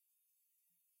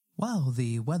Well,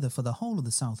 the weather for the whole of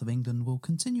the south of England will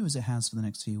continue as it has for the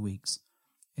next few weeks.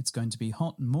 It's going to be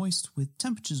hot and moist, with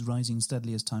temperatures rising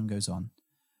steadily as time goes on.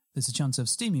 There's a chance of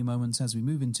steamy moments as we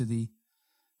move into the...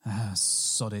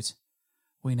 sod it.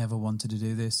 We never wanted to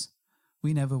do this.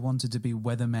 We never wanted to be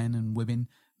weathermen and women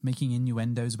making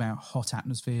innuendos about hot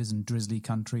atmospheres and drizzly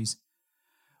countries.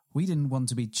 We didn't want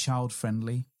to be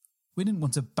child-friendly. We didn't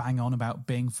want to bang on about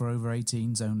being for over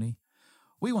 18s only.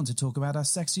 We want to talk about our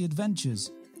sexy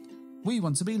adventures. We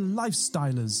want to be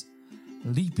lifestylers,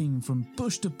 leaping from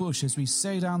bush to bush as we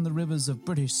sail down the rivers of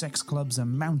British sex clubs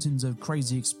and mountains of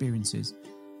crazy experiences.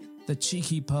 The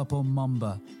cheeky purple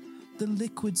mamba, the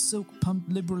liquid silk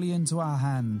pumped liberally into our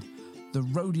hand, the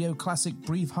rodeo classic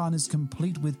brief harness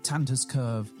complete with Tantus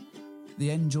curve,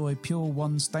 the Enjoy Pure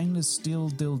One stainless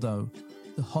steel dildo,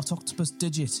 the hot octopus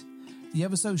digit, the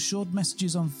ever so short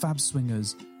messages on Fab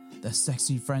Swingers, the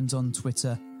sexy friends on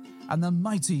Twitter, and the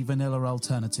mighty vanilla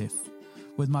alternative.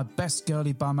 With my best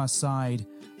girlie by my side,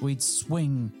 we'd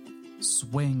swing,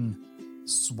 swing,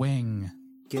 swing.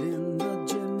 Get in the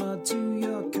gym or to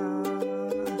your car.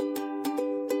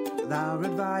 With our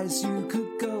advice, you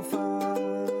could go far.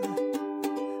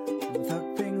 We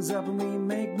fuck things up and we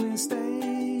make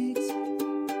mistakes.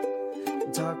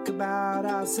 And talk about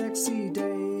our sexy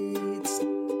dates.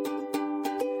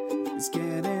 It's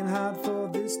getting hard for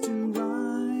this to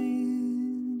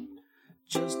rhyme.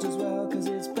 Just as well, 'cause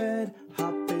it's bed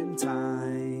hopping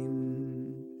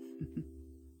time.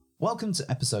 Welcome to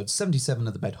episode 77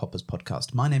 of the Bed Hoppers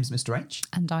podcast. My name's Mr. H.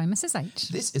 And I'm Mrs. H.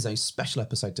 This is a special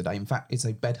episode today. In fact, it's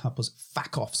a Bed Hoppers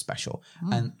Fack Off special.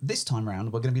 And this time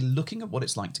around, we're going to be looking at what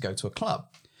it's like to go to a club.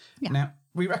 Yeah. Now,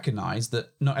 we recognise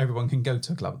that not everyone can go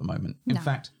to a club at the moment. In No.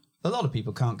 fact, a lot of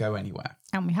people can't go anywhere.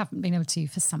 And we haven't been able to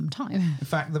for some time. In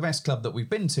fact, the best club that we've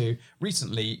been to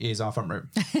recently is our front room.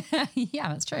 Yeah,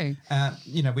 that's true.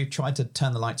 We've tried to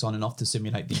turn the lights on and off to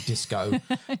simulate the disco.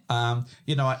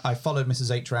 I followed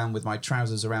Mrs. H around with my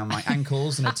trousers around my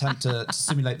ankles in an attempt to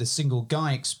simulate the single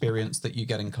guy experience that you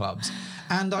get in clubs.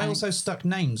 And I also stuck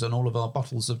names on all of our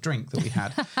bottles of drink that we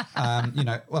had.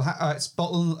 It's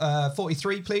bottle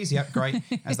 43, please. Yep, great.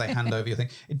 As they hand over your thing.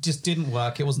 It just didn't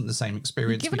work. It wasn't the same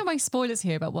experience. Giving away spoilers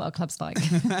here about what our club's like.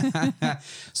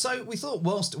 So we thought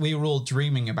whilst we were all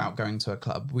dreaming about going to a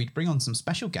club, we'd bring on some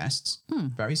special guests,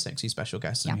 very sexy special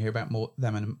guests, and you'll hear about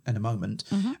them in a moment.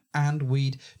 And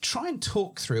we'd try and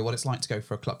talk through what it's like to go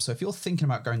for a club. So if you're thinking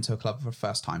about going to a club for the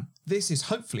first time, this is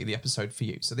hopefully the episode for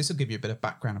you. So this will give you a bit of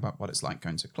background about what it's like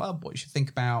going to a club, what you should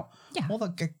think about, all the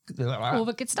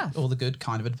good stuff. all the good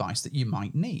kind of advice that you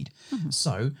might need.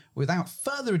 So without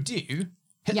further ado,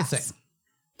 hit the thing.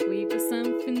 We've got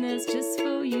something that's just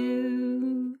for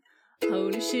you.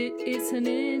 Holy shit, it's an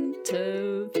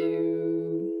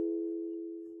interview.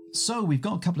 So we've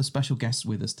got a couple of special guests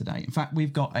with us today. In fact,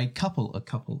 we've got a couple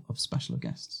of special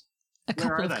guests. A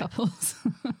couple of couples.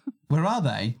 Where are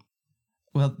they?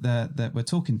 Well, we're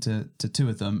talking to two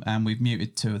of them, and we've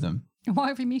muted two of them. Why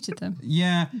have we muted them?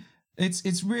 Yeah,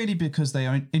 it's really because they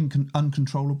are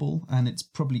uncontrollable, and it's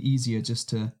probably easier just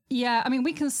to... Yeah, I mean,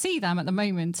 we can see them at the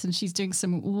moment, and she's doing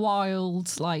some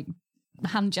wild,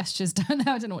 hand gestures down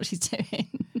there. I don't know what she's doing.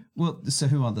 Well, so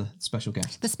who are the special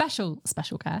guests? The special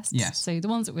guests. Yes. So the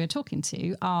ones that we're talking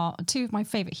to are two of my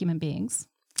favourite human beings,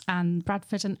 and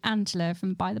Bradford and Angela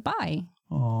from By the By.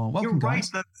 Oh, welcome, You're right. guys.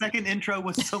 The second intro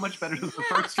was so much better than the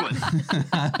first one.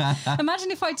 Imagine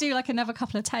if I do another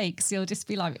couple of takes, you'll just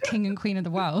be like king and queen of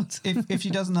the world. If she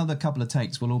does another couple of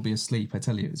takes, we'll all be asleep. I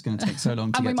tell you, it's going to take so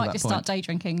long to And get we to might that just point. start day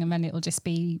drinking, and then it'll just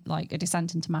be like a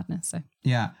descent into madness. So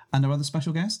Yeah, and there are other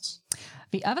special guests?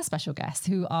 the other special guests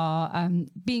who are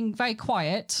being very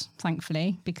quiet,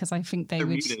 thankfully, because I think they They're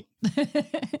would muted.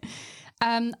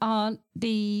 are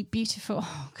the beautiful,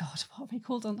 oh God, what are they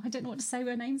called on? I don't know what to say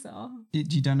their names are.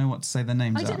 You don't know what to say their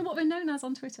names I are? don't know what they're known as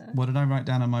on Twitter. What did I write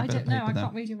down on my I bit of don't know, paper I then?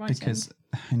 can't read your writing. Because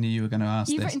I knew you were going to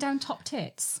ask You've this. written down top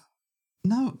tits.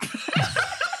 No.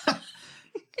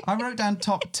 I wrote down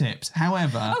top tips.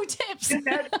 However, Oh, tips.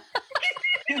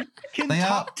 Can They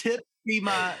top tip be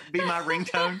my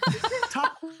ringtone?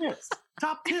 Top tips.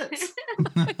 Top tips.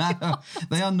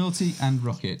 they are naughty and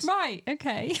rocket, Right,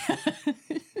 okay.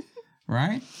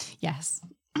 right? Yes.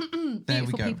 There we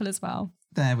Beautiful go. people as well.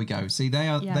 There we go. See, they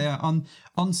are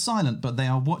on silent, but they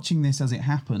are watching this as it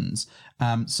happens.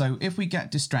 So if we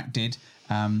get distracted,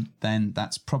 then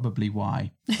that's probably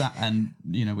why. That and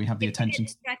we have the If attention. I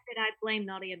get distracted, I blame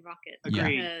Naughty and Rocket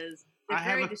Agreed. because they're I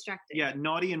have very a- distracting. Yeah,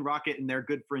 Naughty and Rocket and their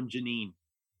good friend Janine.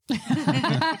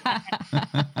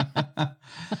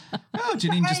 Oh,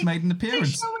 Janine just made an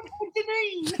appearance.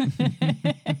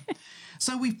 Janine.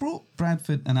 So we've brought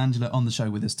Bradford and Angela on the show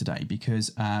with us today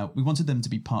because we wanted them to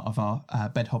be part of our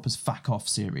Bedhoppers Fack Off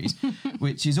series,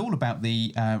 which is all about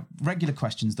the regular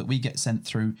questions that we get sent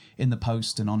through in the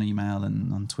post and on email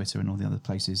and on Twitter and all the other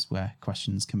places where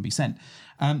questions can be sent.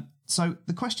 So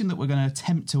the question that we're going to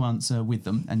attempt to answer with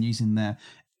them and using their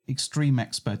extreme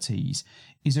expertise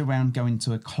is around going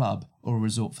to a club or a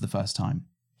resort for the first time.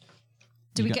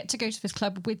 Do we get to go to this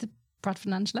club with Bradford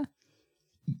and Angela?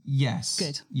 Yes.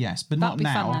 Good. Yes, but That'll not be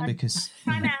fun now then. because...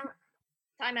 Time out.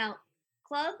 Time out.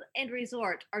 Club and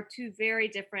resort are two very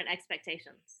different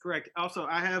expectations. Correct. Also,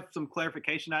 I have some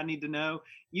clarification I need to know.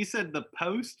 You said the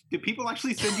post. Do people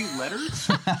actually send you letters?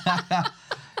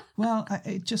 Well,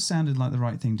 it just sounded like the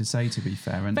right thing to say, to be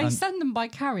fair. And They send them by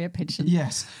carrier pigeon.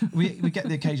 yes, we get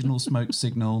the occasional smoke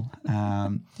signal.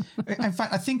 In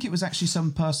fact, I think it was actually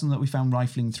some person that we found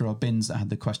rifling through our bins that had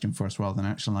the question for us rather than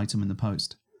an actual item in the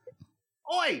post.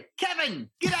 Oi, Kevin,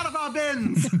 get out of our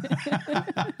bins!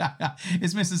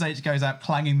 As Mrs. H goes out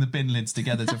clanging the bin lids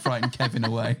together to frighten Kevin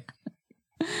away.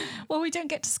 Well, we don't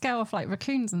get to scare off like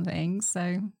raccoons and things,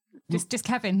 so just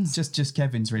Kevin's. Just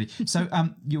Kevin's, really. So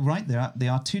you're right, they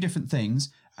are two different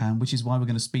things, which is why we're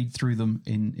going to speed through them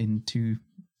in two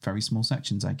very small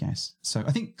sections, I guess. So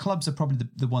I think clubs are probably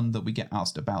the one that we get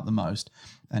asked about the most.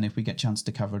 And if we get a chance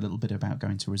to cover a little bit about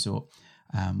going to a resort,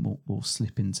 we'll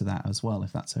slip into that as well,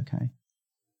 if that's okay.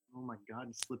 Oh my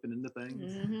God, slipping into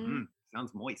things. Mhm.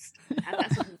 Sounds moist. I've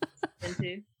got something to slip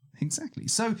into. Exactly.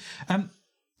 So,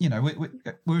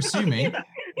 we're assuming,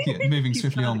 moving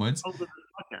swiftly onwards.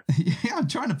 Yeah, I'm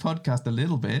trying to podcast a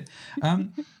little bit.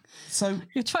 So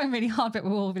You're trying really hard, but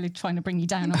we're all really trying to bring you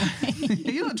down, aren't we?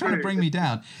 you're not trying to bring me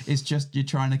down. It's just you're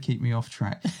trying to keep me off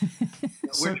track.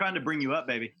 We're trying to bring you up,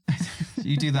 baby.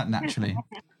 You do that naturally.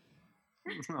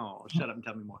 Oh, shut up and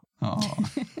tell me more. Oh.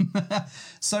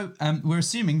 So we're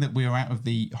assuming that we're out of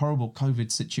the horrible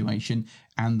COVID situation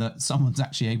and that someone's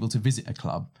actually able to visit a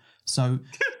club. So,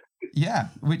 yeah,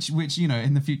 which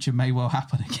in the future may well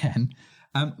happen again.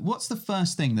 What's the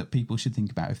first thing that people should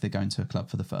think about if they're going to a club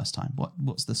for the first time?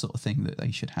 What's the sort of thing that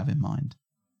they should have in mind?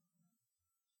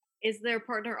 Is their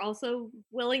partner also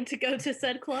willing to go to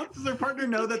said club? Does their partner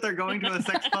know that they're going to a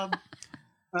sex club?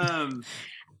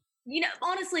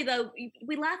 Honestly, though,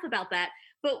 we laugh about that,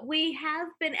 but we have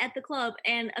been at the club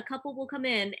and a couple will come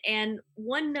in and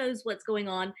one knows what's going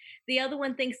on. The other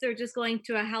one thinks they're just going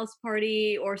to a house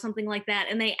party or something like that,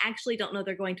 and they actually don't know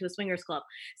they're going to a swingers club.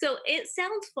 So it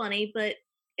sounds funny, but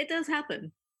it does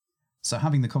happen. So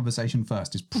having the conversation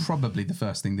first is probably the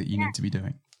first thing that you need to be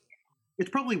doing. It's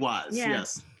probably wise, Yeah.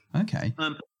 yes. Okay.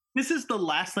 This is the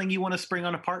last thing you want to spring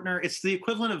on a partner. It's the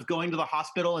equivalent of going to the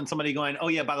hospital and somebody going, oh,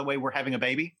 yeah, by the way, we're having a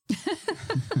baby.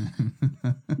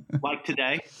 Like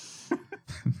today.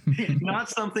 Not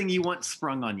something you want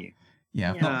sprung on you.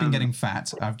 Yeah, I've not been getting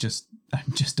fat. I'm just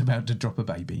about to drop a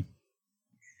baby.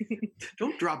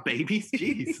 Don't drop babies.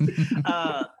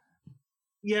 Jeez.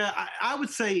 Yeah, I would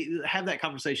say have that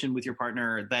conversation with your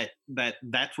partner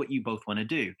that's what you both want to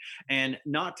do. And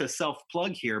not to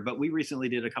self-plug here, but we recently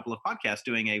did a couple of podcasts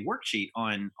doing a worksheet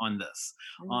on this,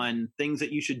 on things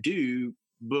that you should do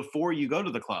before you go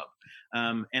to the club.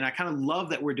 And I kind of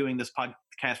love that we're doing this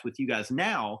podcast with you guys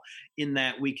now, in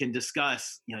that we can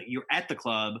discuss, you're at the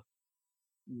club,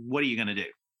 what are you going to do?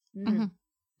 Mm-hmm.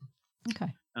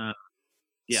 Okay.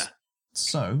 Yeah.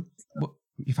 So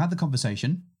you've had the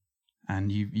conversation. And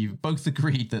you've both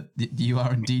agreed that you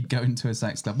are indeed going to a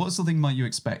sex club. What sort of thing might you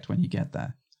expect when you get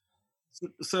there?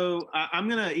 So I'm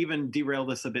going to even derail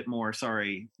this a bit more.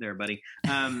 Sorry there, buddy.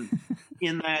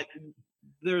 In that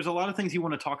there's a lot of things you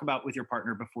want to talk about with your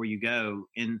partner before you go.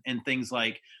 And things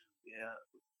like,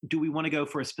 do we want to go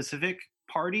for a specific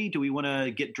party? Do we want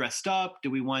to get dressed up?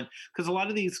 Because a lot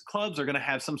of these clubs are going to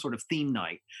have some sort of theme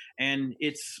night. And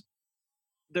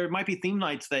there might be theme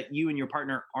nights that you and your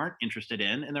partner aren't interested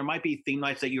in, and there might be theme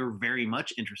nights that you're very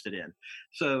much interested in.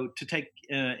 So to take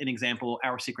an example,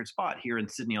 Our Secret Spot here in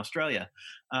Sydney, Australia,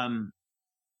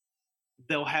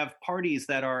 they'll have parties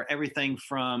that are everything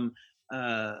from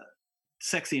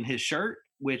sexy in his shirt,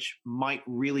 which might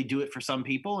really do it for some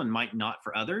people and might not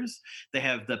for others. They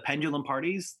have the pendulum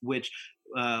parties, which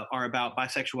are about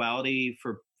bisexuality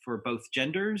for both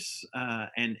genders,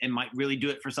 and might really do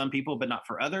it for some people, but not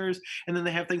for others. And then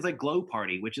they have things like Glow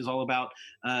Party, which is all about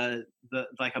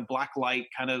like a black light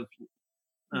kind of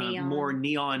more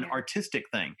neon artistic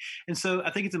thing. And so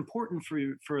I think it's important for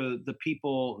the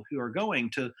people who are going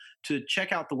to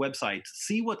check out the website,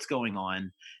 see what's going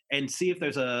on, and see if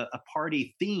there's a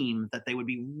party theme that they would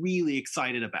be really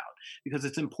excited about, because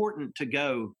it's important to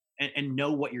go and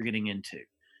know what you're getting into.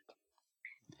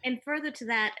 And further to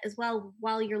that as well,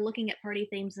 while you're looking at party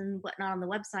themes and whatnot on the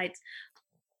websites,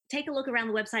 take a look around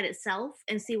the website itself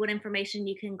and see what information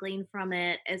you can glean from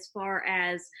it as far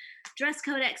as dress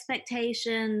code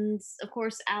expectations, of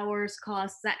course, hours,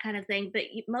 costs, that kind of thing. But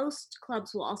most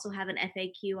clubs will also have an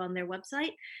FAQ on their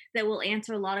website that will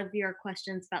answer a lot of your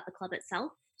questions about the club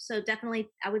itself. So definitely,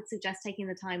 I would suggest taking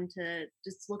the time to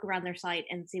just look around their site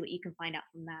and see what you can find out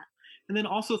from that. And then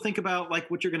also think about like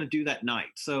what you're going to do that night.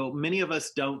 So many of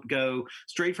us don't go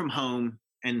straight from home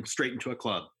and straight into a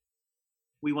club.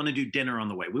 We want to do dinner on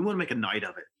the way. We want to make a night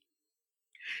of it.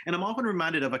 And I'm often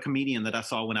reminded of a comedian that I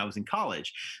saw when I was in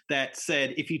college that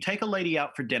said, if you take a lady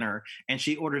out for dinner and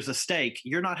she orders a steak,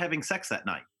 you're not having sex that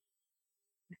night.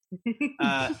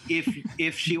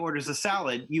 If she orders a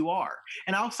salad, you are.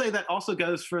 And I'll say that also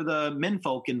goes for the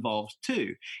menfolk involved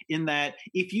too, in that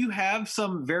if you have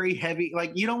some very heavy,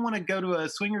 like you don't want to go to a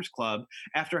swingers club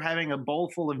after having a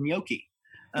bowl full of gnocchi.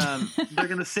 They're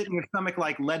going to sit in your stomach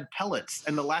like lead pellets.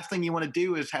 And the last thing you want to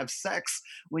do is have sex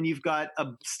when you've got a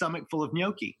stomach full of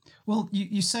gnocchi. Well,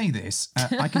 you say this.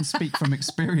 I can speak from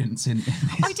experience in this.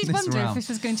 I did wonder realm. if this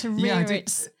was going to rear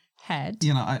its head.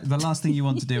 You know, the last thing you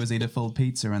want to do is eat a full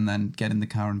pizza and then get in the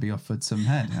car and be offered some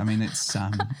head. I mean, it's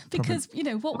because probably... you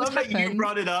know what would happen. happen. You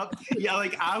brought it up. Yeah,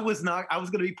 like I was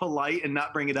going to be polite and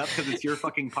not bring it up because it's your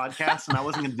fucking podcast, and I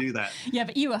wasn't going to do that. Yeah,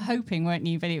 but you were hoping, weren't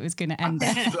you, that it was going to end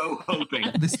there? So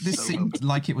hoping. This seemed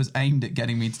like it was aimed at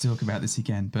getting me to talk about this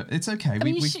again, but it's okay. I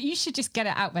mean, you should just get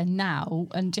it out there now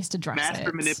and just address it.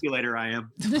 Master manipulator, I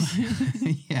am.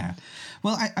 Yeah.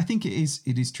 Well, I think it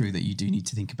is true that you do need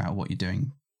to think about what you're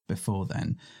doing before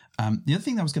then. The other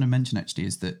thing that I was going to mention actually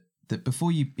is that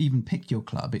before you even pick your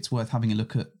club, it's worth having a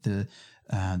look at the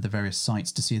various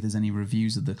sites to see if there's any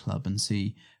reviews of the club and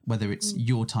see whether it's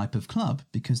your type of club,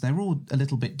 because they're all a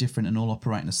little bit different and all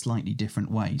operate in a slightly different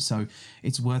way. So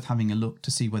it's worth having a look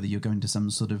to see whether you're going to some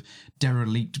sort of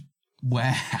derelict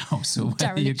warehouse or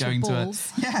whether you're going to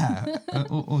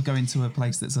or going to a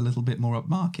place that's a little bit more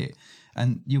upmarket,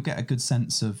 and you'll get a good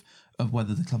sense of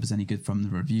whether the club is any good from the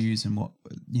reviews and what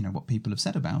people have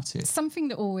said about it. Something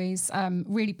that always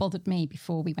really bothered me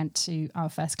before we went to our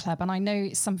first club, and I know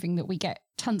it's something that we get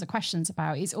tons of questions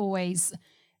about, is always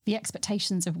the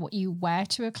expectations of what you wear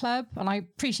to a club. And I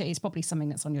appreciate it's probably something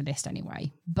that's on your list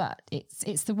anyway, but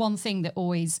it's the one thing that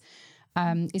always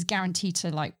is guaranteed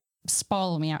to like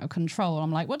spiral me out of control.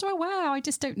 I'm like, what do I wear? I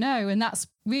just don't know. And that's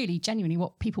really genuinely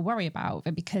what people worry about,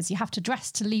 because you have to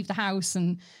dress to leave the house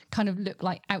and kind of look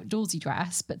like outdoorsy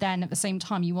dress, but then at the same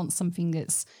time you want something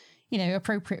that's, you know,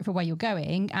 appropriate for where you're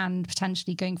going and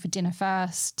potentially going for dinner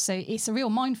first. So it's a real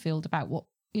minefield about what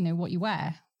you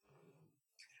wear.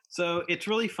 So it's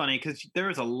really funny because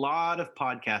there is a lot of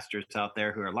podcasters out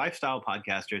there who are lifestyle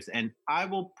podcasters, and I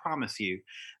will promise you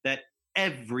that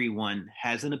everyone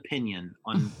has an opinion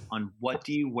on what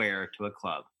do you wear to a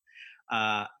club.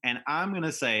 And I'm going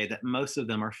to say that most of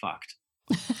them are fucked.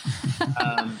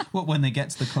 What, when they get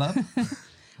to the club?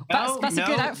 That's a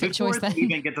good outfit choice then. Before they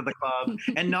even get to the club,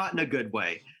 and not in a good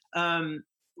way.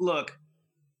 Look,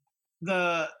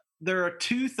 there are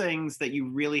two things that you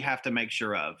really have to make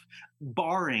sure of,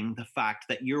 barring the fact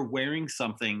that you're wearing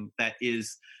something that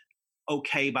is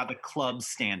okay by the club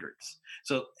standards.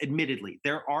 So admittedly,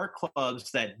 there are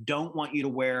clubs that don't want you to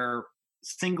wear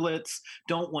singlets,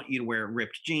 don't want you to wear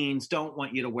ripped jeans, don't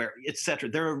want you to wear, etc.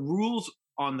 There are rules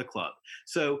on the club.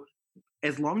 So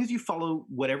as long as you follow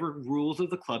whatever rules of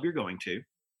the club you're going to,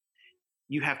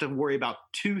 you have to worry about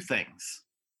two things.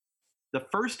 The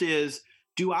first is,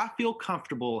 do I feel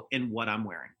comfortable in what I'm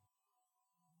wearing?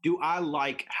 Do I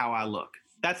like how I look?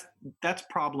 That's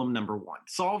problem number one.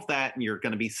 Solve that and you're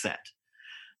going to be set.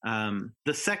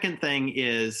 The second thing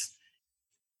is,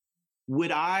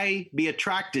 would I be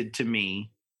attracted to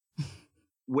me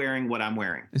wearing what I'm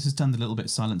wearing? This has turned a little bit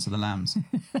Silence of the Lambs.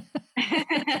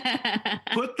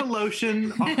 Put the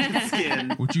lotion on the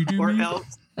skin. Would you do or me?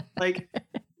 else, like,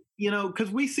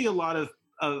 because we see a lot of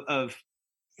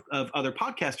other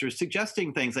podcasters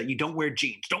suggesting things like, you don't wear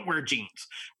jeans, don't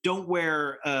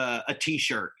wear a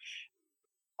t-shirt.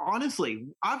 Honestly,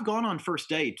 I've gone on first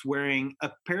dates wearing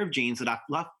a pair of jeans that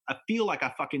I feel like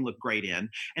I fucking look great in,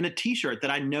 and a t-shirt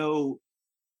that I know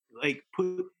like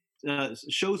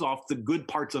shows off the good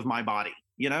parts of my body,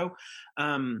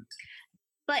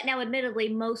 But now, admittedly,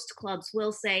 most clubs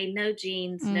will say no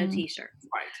jeans, no t-shirts.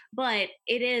 Right. But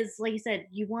it is, like you said,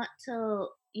 you want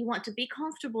to be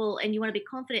comfortable and you want to be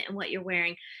confident in what you're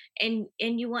wearing, and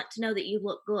you want to know that you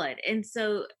look good. And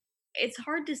so it's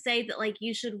hard to say that like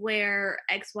you should wear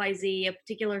XYZ, a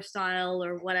particular style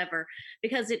or whatever,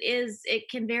 because it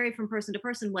can vary from person to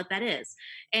person what that is.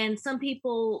 And some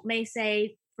people may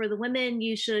say for the women,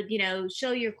 you should,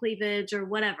 show your cleavage or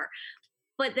whatever.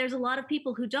 But there's a lot of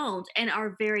people who don't and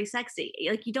are very sexy.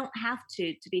 Like, you don't have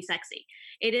to be sexy.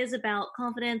 It is about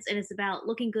confidence, and it's about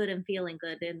looking good and feeling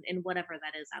good in whatever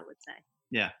that is, I would say.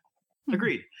 Yeah.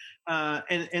 Agreed.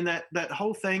 And that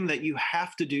whole thing that you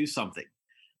have to do something,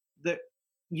 that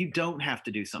you don't have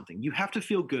to do something. You have to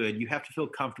feel good. You have to feel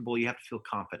comfortable. You have to feel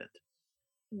confident.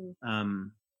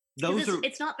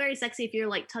 It's not very sexy if you're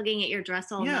like tugging at your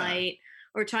dress all night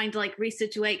or trying to like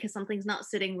resituate because something's not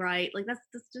sitting right. Like that's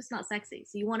just not sexy.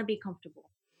 So you want to be comfortable.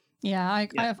 Yeah,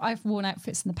 I've worn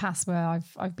outfits in the past where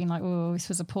I've been like, oh, this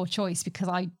was a poor choice because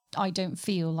I don't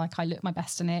feel like I look my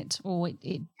best in it, or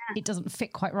it doesn't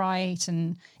fit quite right,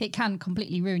 and it can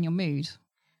completely ruin your mood,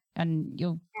 and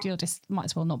you'll just might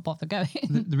as well not bother going.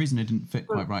 The reason it didn't fit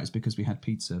quite right is because we had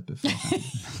pizza beforehand.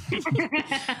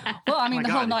 Well, I mean,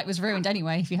 the whole night was ruined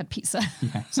anyway if you had pizza.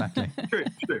 Yeah, exactly.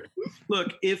 True.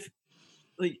 Look,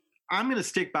 I'm going to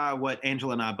stick by what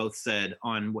Angela and I both said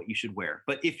on what you should wear.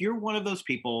 But if you're one of those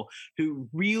people who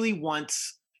really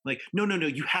wants, like, no,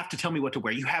 you have to tell me what to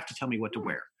wear. You have to tell me what to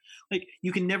wear. Like,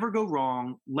 you can never go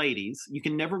wrong, ladies. You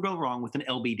can never go wrong with an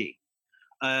LBD.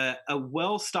 A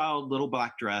well-styled little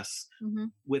black dress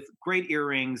with great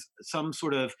earrings, some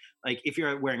sort of, like, if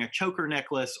you're wearing a choker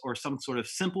necklace or some sort of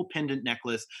simple pendant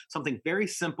necklace, something very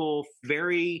simple,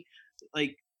 very,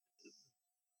 like,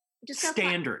 just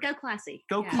standard. Go classy.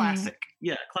 Go classic.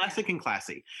 Yeah, classic and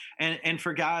classy. And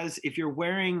for guys, if you're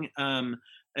wearing a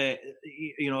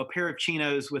pair of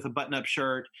chinos with a button-up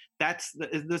shirt,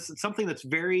 this is something that's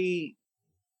very,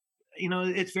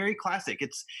 it's very classic.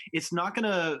 It's not going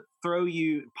to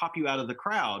pop you out of the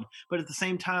crowd, but at the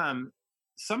same time,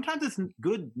 sometimes it's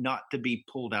good not to be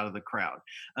pulled out of the crowd,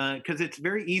 because it's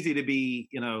very easy to be,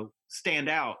 stand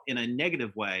out in a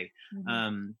negative way.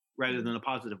 Rather than a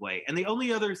positive way. And the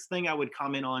only other thing I would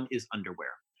comment on is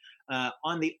underwear.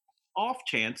 On the off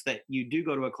chance that you do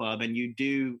go to a club and you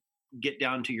do get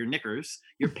down to your knickers,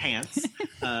 your pants,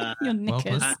 your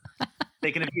knickers,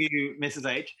 thinking of you, Mrs.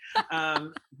 H,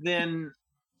 then,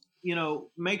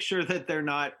 make sure that they're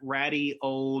not ratty,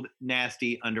 old,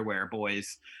 nasty underwear,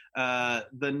 boys.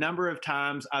 The number of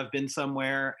times I've been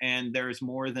somewhere and there's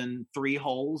more than 3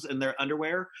 holes in their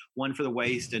underwear, one for the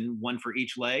waist and one for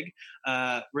each leg.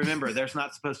 Remember, there's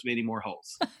not supposed to be any more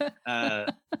holes.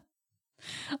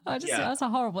 That's a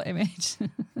horrible image.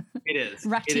 It is.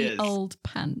 Ratty old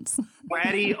pants.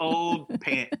 Ratty old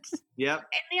pants. Yep.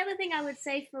 And the other thing I would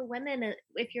say for women,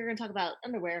 if you're going to talk about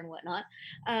underwear and whatnot,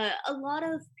 a lot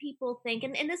of people think,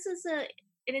 and this is an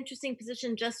interesting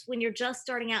position just when you're just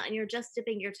starting out and you're just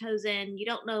dipping your toes in, you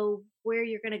don't know where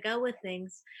you're going to go with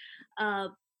things.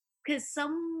 Because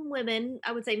some women,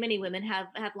 I would say many women, have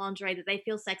lingerie that they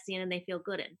feel sexy in and they feel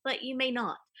good in, but you may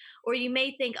not. Or you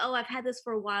may think, oh, I've had this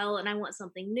for a while and I want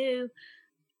something new.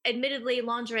 Admittedly,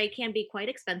 lingerie can be quite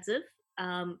expensive,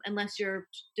 unless you're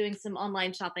doing some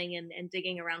online shopping and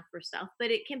digging around for stuff,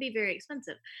 but it can be very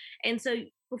expensive. And so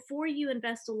before you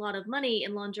invest a lot of money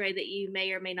in lingerie that you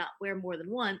may or may not wear more than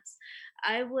once,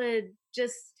 I would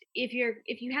just, if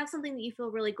you have something that you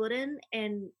feel really good in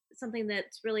and something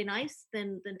that's really nice,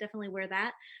 then definitely wear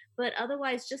that. But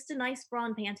otherwise, just a nice bra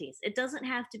and panties. It doesn't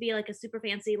have to be like a super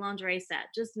fancy lingerie set.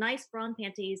 Just nice bra and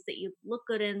panties that you look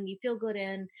good in, you feel good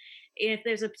in. If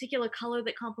there's a particular color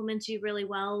that complements you really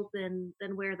well, then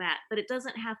wear that. But it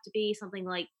doesn't have to be something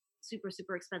like super,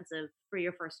 super expensive for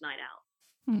your first night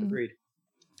out. Agreed.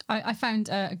 I found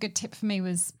a good tip for me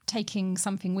was taking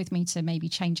something with me to maybe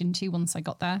change into once I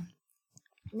got there.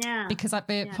 Yeah. Because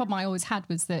the problem I always had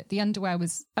was that the underwear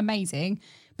was amazing,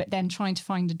 but then trying to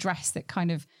find a dress that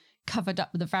kind of covered up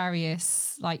the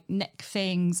various like neck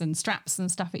things and straps and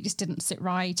stuff, it just didn't sit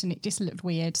right and it just looked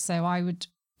weird. So I would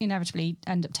inevitably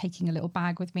end up taking a little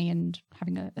bag with me and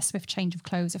having a swift change of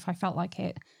clothes if I felt like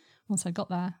it once I got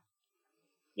there.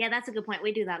 Yeah, that's a good point.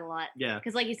 We do that a lot. Yeah.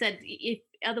 Because like you said,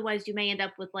 otherwise you may end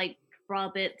up with like bra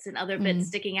bits and other bits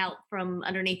sticking out from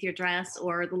underneath your dress,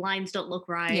 or the lines don't look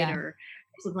right or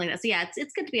something like that. So yeah,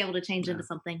 it's good to be able to change into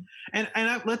something. And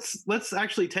let's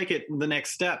actually take it the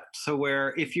next step. So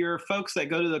where if you're folks that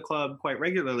go to the club quite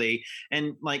regularly,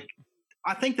 and like,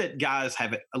 I think that guys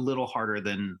have it a little harder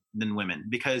than women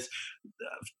because,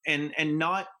 and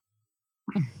not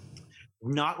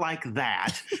like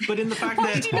that, but in the fact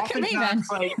that oftentimes,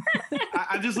 like,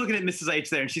 I'm just looking at Mrs. H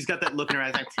there, and she's got that look in her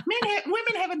eyes like,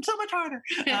 women have it so much harder.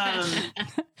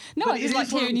 No, I just like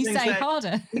hearing you say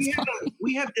harder.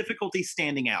 We have difficulty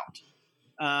standing out.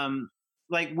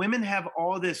 Like, women have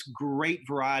all this great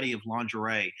variety of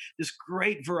lingerie, this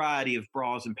great variety of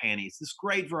bras and panties, this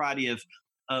great variety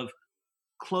of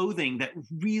clothing that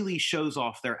really shows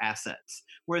off their assets.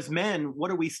 Whereas men,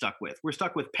 what are we stuck with? We're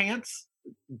stuck with pants,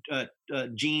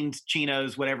 jeans,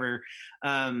 chinos, whatever,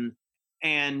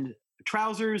 and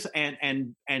trousers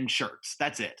and shirts.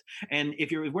 That's it. And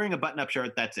if you're wearing a button-up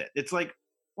shirt, that's it. It's like,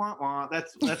 wah, wah,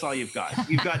 that's all you've got.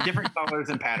 You've got different colors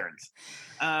and patterns.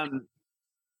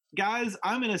 Guys,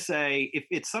 I'm going to say, if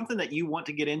it's something that you want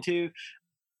to get into,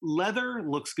 leather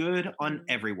looks good on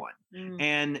everyone.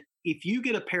 And if you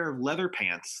get a pair of leather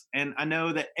pants, and I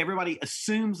know that everybody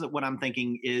assumes that what I'm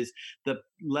thinking is the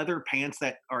leather pants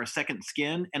that are a second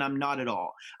skin, and I'm not at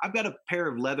all. I've got a pair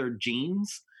of leather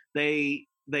jeans.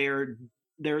 They're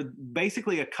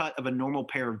basically a cut of a normal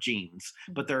pair of jeans,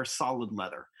 but they're solid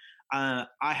leather. I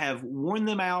have worn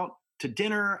them out to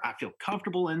dinner. I feel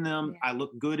comfortable in them. I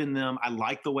look good in them. I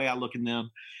like the way I look in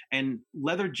them. And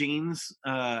leather jeans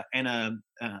and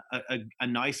a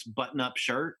nice button-up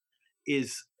shirt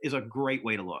is a great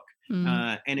way to look.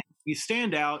 And if you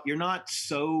stand out, you're not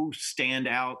so stand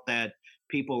out that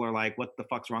people are like, what the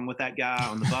fuck's wrong with that guy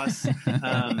on the bus?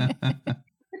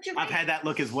 I've had that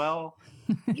look as well.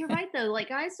 You're right, though. Like,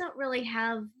 guys don't really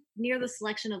have near the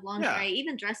selection of lingerie,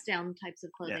 even dress down types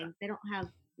of clothing. They don't have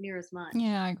near as much.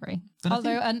 Yeah, I agree. But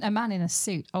Although a man in a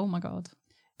suit, oh my God,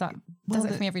 that does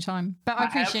it for me every time. But I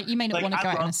appreciate you may not want to go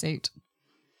out in a suit.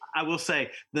 I will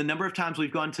say the number of times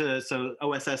we've gone to, so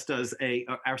OSS does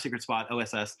Our Secret Spot,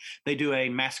 OSS, they do a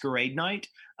masquerade night.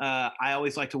 I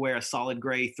always like to wear a solid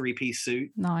gray 3-piece suit.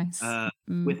 Nice.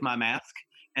 With my mask.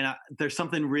 And there's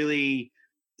something really,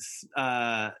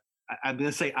 I'm going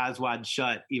to say Eyes Wide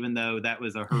Shut, even though that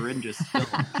was a horrendous film.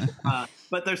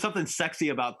 But there's something sexy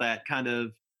about that kind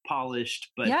of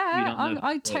polished, but yeah, you don't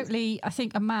know I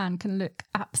think a man can look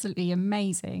absolutely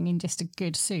amazing in just a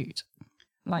good suit.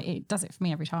 Like, it does it for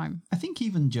me every time. I think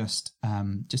even just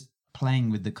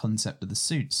playing with the concept of the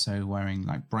suit, so wearing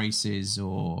like braces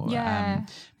or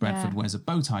Bradford wears a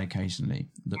bow tie occasionally,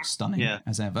 looks stunning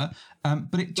as ever.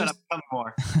 But it just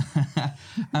more.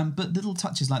 But little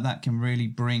touches like that can really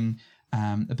bring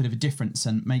a bit of a difference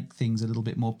and make things a little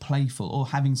bit more playful. Or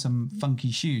having some funky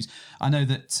shoes. I know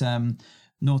that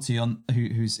Naughty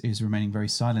who's remaining very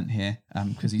silent here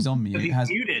because he's on mute. He's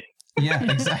muted. Yeah,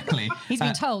 exactly. He's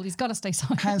been told he's got to stay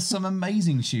silent. Has some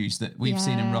amazing shoes that we've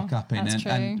seen him rock up in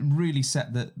and really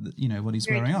set the what he's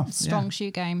wearing off. Strong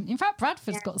shoe game. In fact,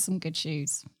 Bradford's got some good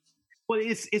shoes. Well,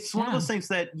 it's one of those things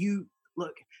that you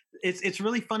look. It's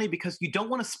really funny because you don't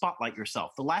want to spotlight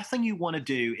yourself. The last thing you want to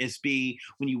do is be,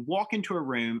 when you walk into a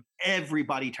room,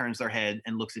 everybody turns their head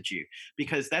and looks at you,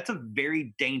 because that's a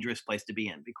very dangerous place to be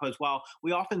in. Because while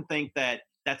we often think that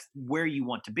that's where you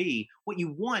want to be, what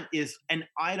you want is an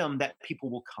item that people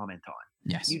will comment on.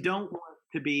 Yes. You don't want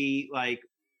to be like,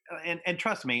 and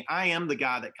trust me, I am the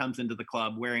guy that comes into the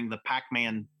club wearing the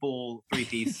Pac-Man full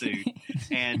 3-piece suit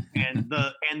and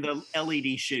the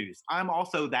LED shoes. I'm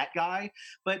also that guy,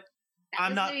 but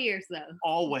I'm not New Year's, though.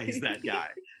 always that guy.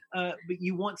 But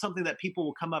you want something that people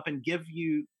will come up and give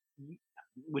you,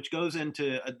 which goes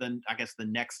into the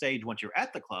next stage once you're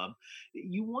at the club.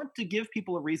 You want to give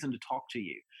people a reason to talk to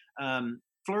you.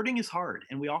 Flirting is hard,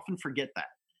 and we often forget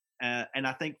that. And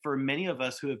I think for many of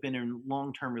us who have been in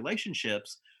long-term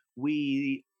relationships,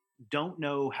 we don't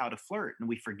know how to flirt, and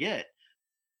we forget.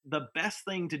 The best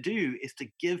thing to do is to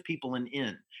give people an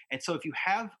in. And so if you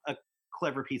have a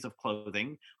clever piece of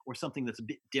clothing or something that's a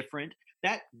bit different,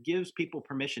 that gives people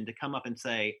permission to come up and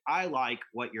say, I like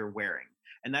what you're wearing.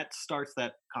 And that starts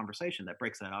that conversation, that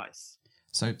breaks that ice.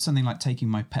 So something like taking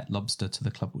my pet lobster to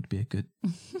the club would be a good...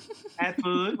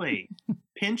 Absolutely.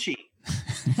 Pinchy.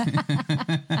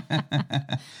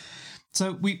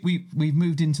 So we've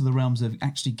moved into the realms of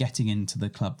actually getting into the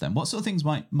club then. What sort of things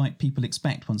might people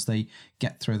expect once they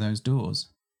get through those doors?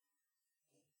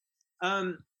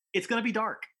 It's going to be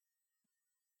dark.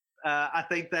 I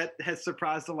think that has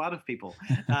surprised a lot of people.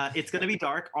 It's going to be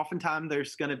dark. Oftentimes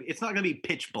it's not going to be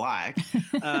pitch black,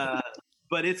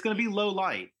 but it's going to be low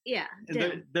light. Yeah.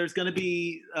 There's going to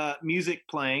be music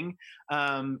playing.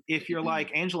 If you're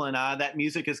like Angela and I, that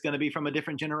music is going to be from a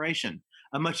different generation,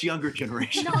 a much younger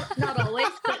generation. Not always,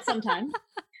 but sometimes.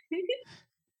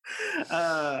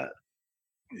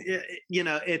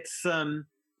 It's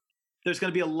there's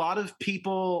going to be a lot of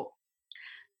people,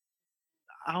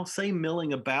 I'll say,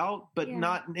 milling about, but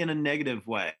not in a negative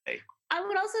way. I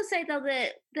would also say, though,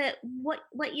 that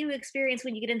what you experience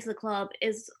when you get into the club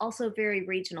is also very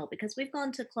regional, because we've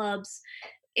gone to clubs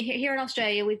here in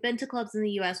Australia, we've been to clubs in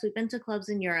the US, we've been to clubs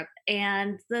in Europe,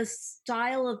 and the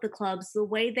style of the clubs, the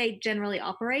way they generally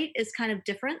operate is kind of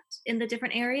different in the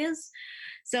different areas.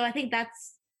 So I think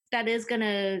that's that is going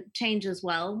to change as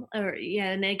well. Or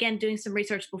yeah, and again, doing some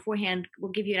research beforehand will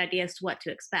give you an idea as to what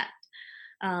to expect.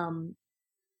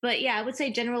 But yeah, I would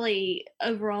say generally,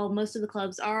 overall, most of the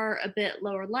clubs are a bit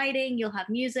lower lighting. You'll have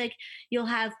music. You'll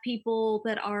have people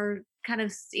that are kind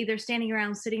of either standing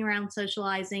around, sitting around,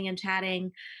 socializing and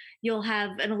chatting. You'll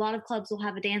have, and a lot of clubs will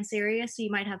have a dance area. So you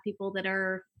might have people that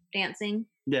are dancing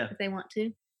if they want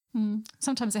to.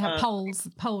 Sometimes they have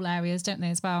pole areas, don't they,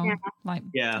 as well?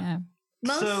 Yeah.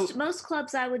 Most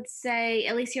clubs, I would say,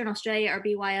 at least here in Australia, are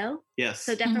BYO. Yes.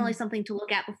 So definitely something to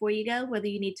look at before you go, whether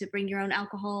you need to bring your own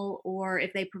alcohol or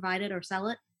if they provide it or sell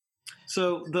it.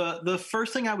 So the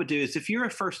first thing I would do is, if you're a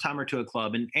first timer to a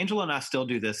club, and Angela and I still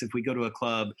do this, if we go to a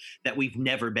club that we've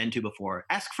never been to before,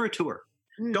 ask for a tour.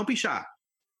 Don't be shy.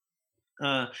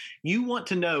 You want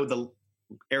to know the,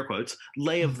 air quotes,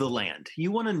 lay of the land.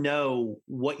 You want to know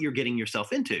what you're getting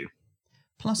yourself into.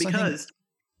 Plus, because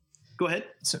go ahead.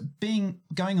 So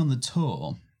going on the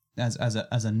tour as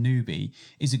a newbie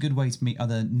is a good way to meet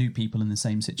other new people in the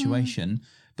same situation,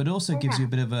 but also gives you a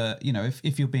bit of a,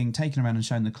 if you're being taken around and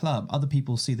shown the club, other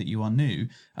people see that you are new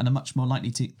and are much more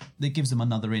likely to, that gives them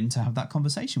another in to have that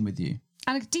conversation with you.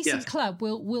 And a decent club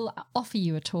will offer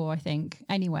you a tour, I think,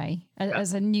 anyway.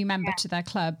 As a new member to their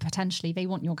club, potentially they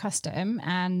want your custom,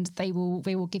 and they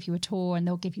will give you a tour, and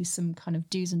they'll give you some kind of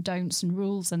do's and don'ts and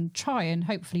rules, and try and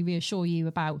hopefully reassure you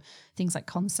about things like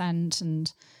consent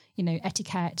and,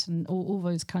 etiquette and all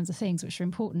those kinds of things, which are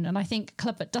important. And I think a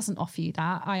club that doesn't offer you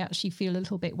that, I actually feel a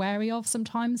little bit wary of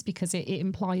sometimes, because it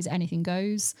implies anything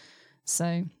goes.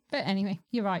 So, but anyway,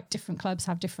 you're right. Different clubs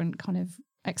have different kind of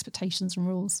expectations and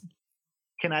rules.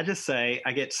 Can I just say,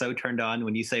 I get so turned on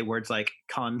when you say words like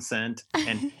consent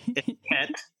and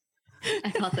etiquette.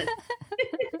 I thought that.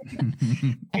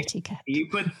 Etiquette.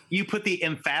 You put the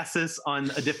emphasis on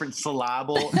a different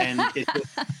syllable, and it's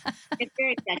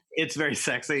very sexy. It's very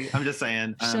sexy. I'm just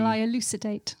saying. Shall I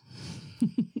elucidate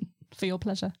for your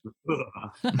pleasure?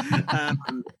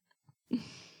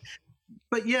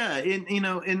 But yeah,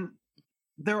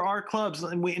 there are clubs,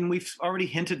 and we've already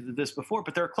hinted at this before,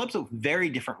 but there are clubs with very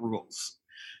different rules.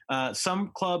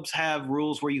 Some clubs have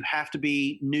rules where you have to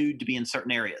be nude to be in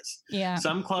certain areas. Yeah.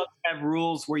 Some clubs have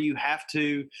rules where you have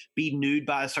to be nude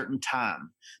by a certain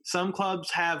time. Some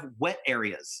clubs have wet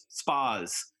areas,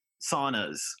 spas,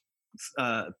 saunas,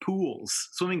 pools,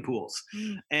 swimming pools,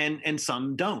 and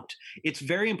some don't. It's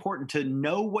very important to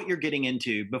know what you're getting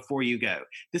into before you go.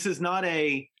 This is not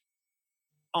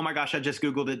oh my gosh, I just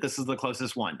Googled it, this is the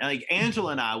closest one. Like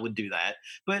Angela and I would do that.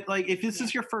 But like, if this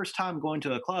is your first time going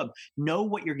to a club, know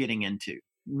what you're getting into.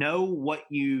 Know what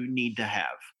you need to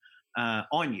have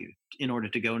on you in order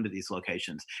to go into these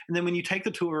locations. And then when you take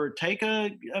the tour, take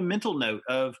a mental note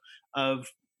of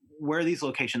where these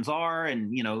locations are,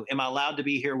 and am I allowed to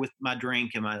be here with my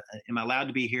drink? Am I allowed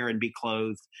to be here and be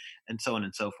clothed, and so on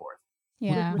and so forth.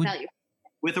 Yeah.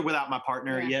 With or without my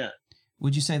partner, yeah.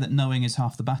 Would you say that knowing is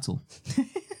half the battle?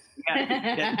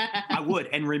 Yeah, I would.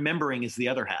 And remembering is the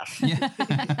other half. Yeah.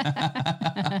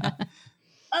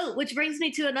 Oh, which brings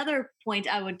me to another point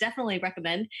I would definitely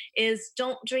recommend is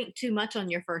don't drink too much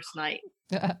on your first night.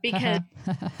 Because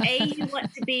you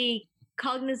want to be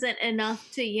cognizant enough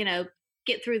to,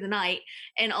 get through the night.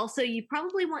 And also you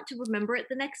probably want to remember it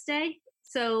the next day.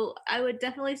 So I would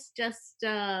definitely suggest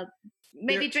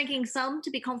maybe drinking some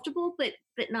to be comfortable, but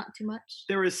not too much.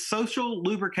 There is social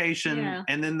lubrication,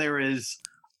 and then there is,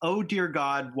 oh dear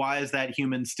God, why is that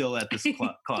human still at this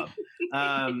club?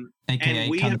 AKA and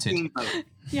we cunted. have seen both.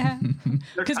 Yeah,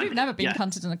 because we've never been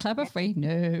cunted in a club, have we?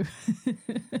 No.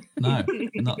 No,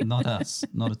 not us,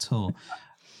 not at all.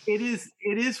 It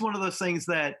is one of those things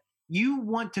that you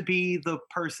want to be the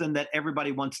person that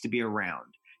everybody wants to be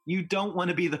around. You don't want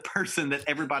to be the person that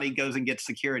everybody goes and gets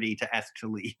security to ask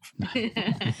to leave.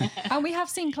 And we have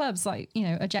seen clubs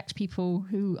eject people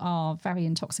who are very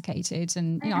intoxicated,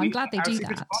 and I'm glad they do that. Our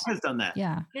Secret Spot has done that.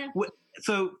 Yeah.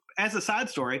 So as a side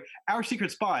story, our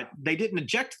Secret Spot, they didn't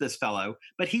eject this fellow,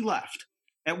 but he left.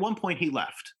 At one point he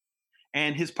left.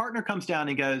 And his partner comes down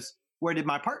and goes, "Where did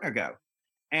my partner go?"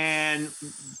 And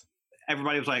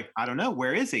everybody was like, "I don't know.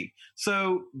 Where is he?"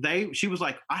 So she was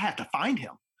like, "I have to find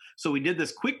him." So we did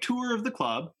this quick tour of the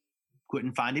club,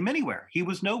 couldn't find him anywhere. He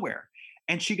was nowhere.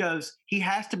 And she goes, "He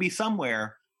has to be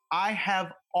somewhere. I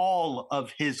have all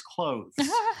of his clothes."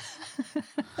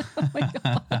 Oh my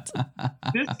God.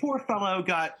 This poor fellow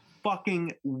got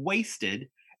fucking wasted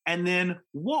and then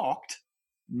walked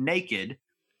naked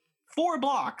 4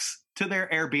 blocks to their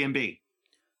Airbnb.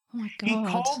 Oh my God. He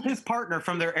called his partner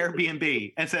from their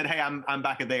Airbnb and said, "Hey, I'm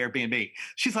back at the Airbnb."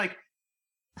 She's like,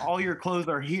 "All your clothes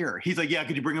are here." He's like, "Yeah,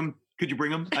 could you bring them?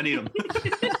 I need them."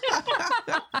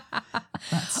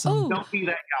 That's Don't be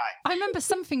that guy. I remember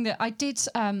something that I did,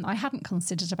 I hadn't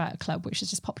considered about a club, which has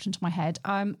just popped into my head.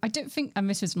 I don't think, and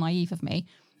this was naive of me,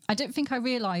 I don't think I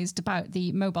realised about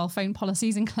the mobile phone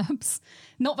policies in clubs.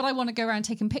 Not that I want to go around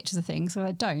taking pictures of things, so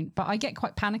I don't, but I get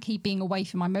quite panicky being away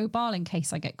from my mobile in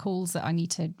case I get calls that I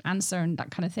need to answer and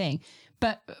that kind of thing.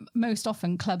 But most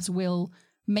often clubs will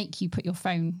make you put your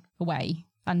phone away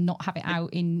and not have it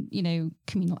out in,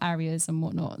 communal areas and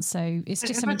whatnot. So it's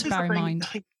just something to bear in mind.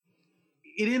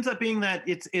 It ends up being that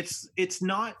it's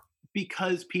not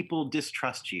because people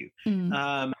distrust you,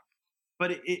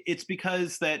 but it's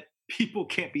because that people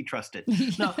can't be trusted.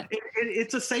 No,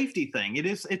 it's a safety thing.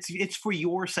 It's for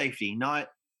your safety, not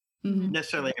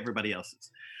necessarily everybody else's.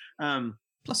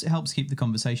 Plus, it helps keep the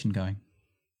conversation going.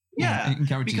 Yeah, it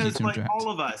encourages because you to interact. all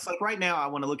of us, right now, I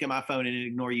want to look at my phone and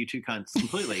ignore you two cunts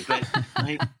completely. But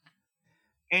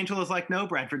Angela's like, no,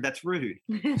 Bradford, that's rude.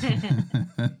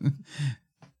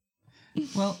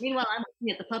 Well, meanwhile, I'm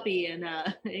looking at the puppy and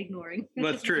ignoring.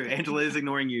 Well, that's true. Angela is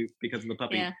ignoring you because of the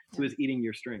puppy who is eating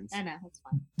your strings. I know, that's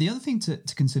fine. The other thing to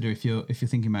consider if you're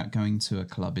thinking about going to a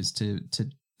club is to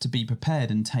be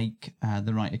prepared and take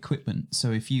the right equipment.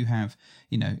 So if you have,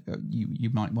 you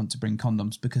might want to bring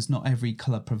condoms because not every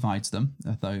club provides them,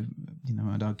 although,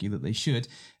 I'd argue that they should.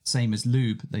 Same as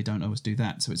lube, they don't always do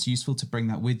that. So it's useful to bring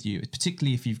that with you,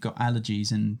 particularly if you've got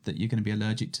allergies and that you're going to be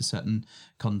allergic to certain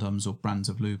condoms or brands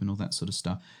of lube and all that sort of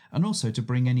stuff. And also to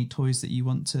bring any toys that you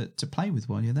want to play with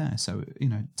while you're there. So,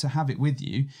 to have it with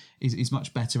you is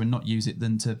much better and not use it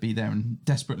than to be there and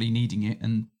desperately needing it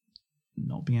and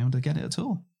not being able to get it at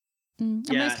all. And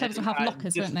most clubs will have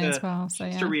lockers, won't they, as well? So,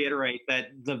 just to reiterate that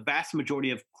the vast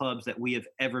majority of clubs that we have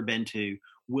ever been to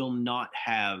will not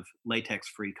have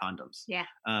latex-free condoms. Yeah.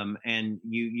 And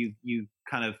you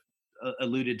kind of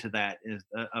alluded to that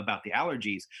about the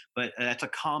allergies, but that's a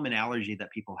common allergy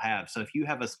that people have. So if you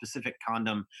have a specific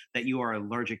condom that you are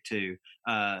allergic to,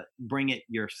 bring it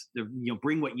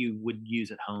bring what you would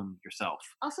use at home yourself.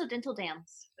 Also dental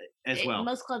dams as well.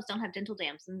 Most clubs don't have dental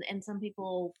dams, and some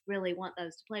people really want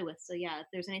those to play with. So yeah, if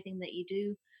there's anything that you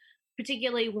do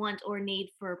particularly want or need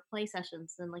for play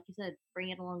sessions, then like you said, bring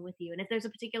it along with you. And if there's a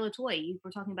particular toy, you were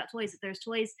talking about toys, if there's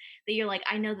toys that you're like,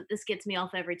 I know that this gets me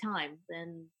off every time,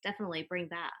 then definitely bring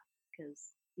that because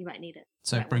you might need it.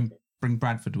 So bring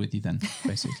Bradford with you then,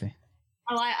 basically.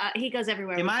 He goes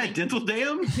everywhere. Am I a dental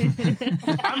dam?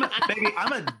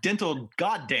 I'm a dental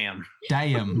goddamn.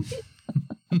 Damn.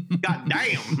 God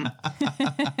damn.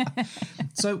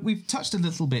 So we've touched a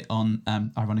little bit on,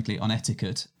 ironically, on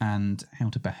etiquette and how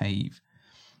to behave.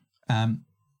 I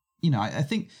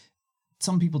think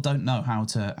some people don't know how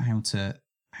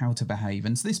to behave,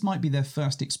 and so this might be their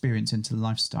first experience into the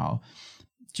lifestyle.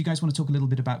 Do you guys want to talk a little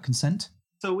bit about consent?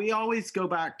 So we always go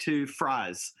back to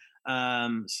fries.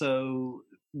 So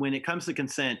when it comes to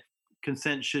consent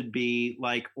should be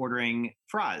like ordering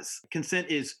fries. Consent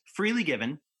is freely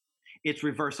given. It's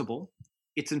reversible,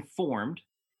 it's informed,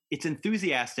 it's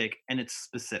enthusiastic, and it's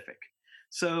specific.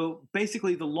 So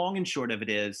basically, the long and short of it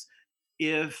is,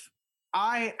 if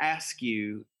I ask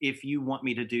you if you want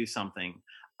me to do something,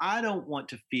 I don't want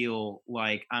to feel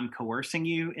like I'm coercing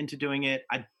you into doing it.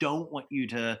 I don't want you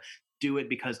to do it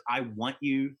because I want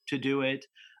you to do it.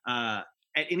 At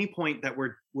any point that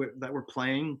we're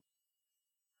playing,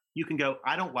 you can go,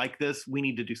 I don't like this. We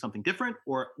need to do something different,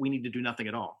 or we need to do nothing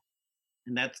at all.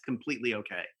 And that's completely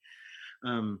okay.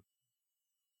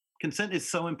 Consent is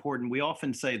so important. We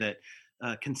often say that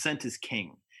consent is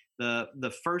king.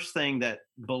 The first thing that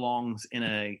belongs in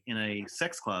a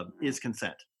sex club is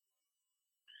consent,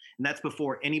 and that's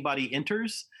before anybody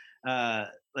enters.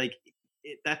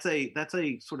 That's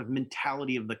a sort of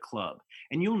mentality of the club,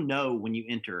 and you'll know when you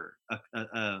enter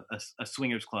a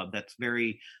swingers club that's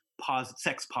very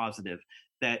sex positive,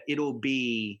 that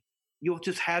you'll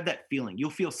just have that feeling.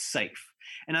 You'll feel safe.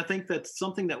 And I think that's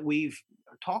something that we've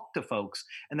talked to folks,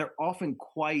 and they're often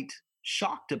quite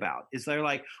shocked about, is they're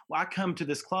like, well, I come to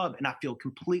this club and I feel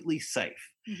completely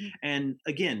safe. Mm-hmm. And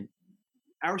again,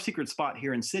 our secret spot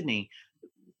here in Sydney,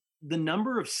 the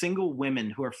number of single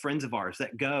women who are friends of ours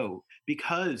that go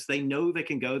because they know they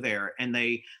can go there and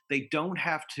they don't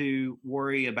have to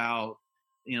worry about,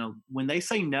 when they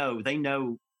say no,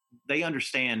 they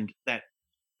understand that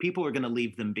people are going to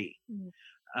leave them be.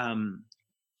 Mm-hmm.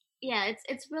 Yeah,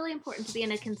 it's really important to be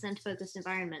in a consent-focused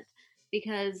environment,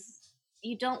 because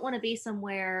you don't want to be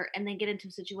somewhere and then get into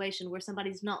a situation where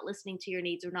somebody's not listening to your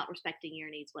needs or not respecting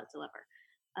your needs whatsoever.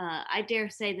 I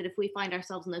dare say that if we find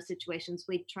ourselves in those situations,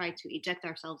 we try to eject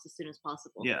ourselves as soon as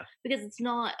possible. Yeah, because it's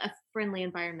not a friendly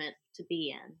environment to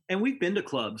be in. And we've been to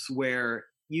clubs where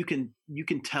you can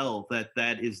tell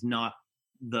that is not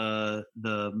the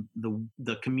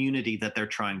community that they're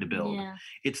trying to build. Yeah.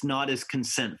 It's not as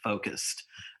consent focused,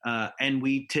 and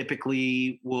we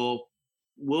typically will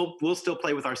we'll still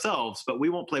play with ourselves, but we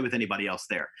won't play with anybody else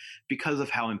there because of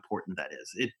how important that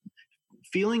is. It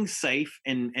feeling safe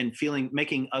and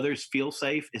making others feel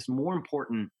safe is more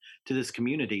important to this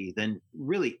community than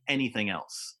really anything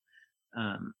else.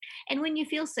 And when you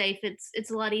feel safe,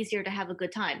 it's a lot easier to have a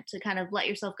good time, to kind of let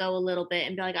yourself go a little bit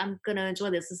and be like, I'm going to enjoy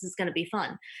this. This is going to be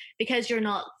fun, because you're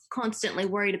not constantly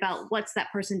worried about what's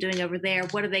that person doing over there?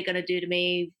 What are they going to do to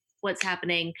me? What's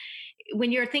happening?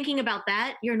 When you're thinking about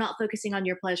that, you're not focusing on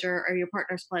your pleasure or your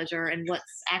partner's pleasure and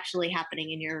what's actually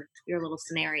happening in your little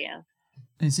scenario.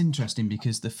 It's interesting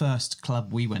because the first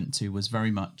club we went to was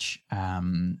very much, I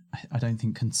don't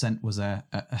think consent was a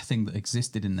thing that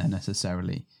existed in there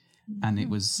necessarily. And it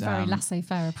was very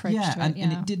laissez-faire approach to it.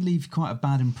 And it did leave quite a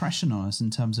bad impression on us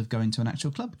in terms of going to an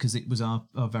actual club, because it was our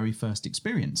very first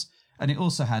experience. And it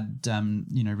also had,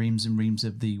 reams and reams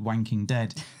of the wanking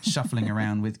dead shuffling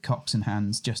around with cocks in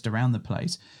hands just around the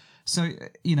place. So,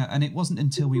 and it wasn't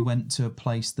until we went to a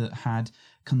place that had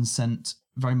consent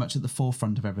very much at the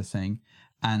forefront of everything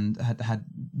and had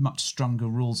much stronger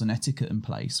rules and etiquette in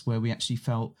place, where we actually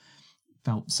felt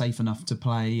safe enough to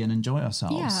play and enjoy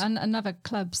ourselves. Yeah, and other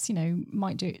clubs,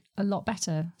 might do it a lot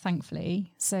better,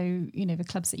 thankfully. So, the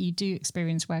clubs that you do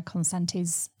experience where consent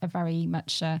is a very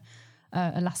much a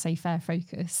laissez-faire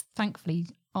focus, thankfully,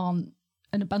 aren't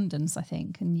an abundance, I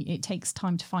think. And it takes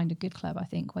time to find a good club, I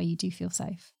think, where you do feel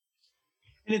safe.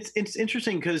 And it's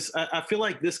interesting because I feel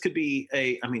like this could be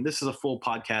this is a full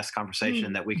podcast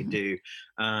conversation that we could do.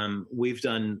 We've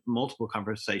done multiple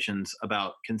conversations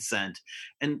about consent,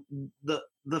 and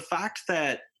the fact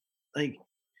that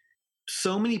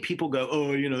so many people go,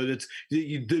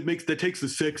 that takes the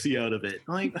sexy out of it.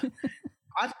 I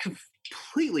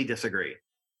completely disagree.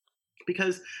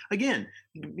 Because again,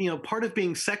 part of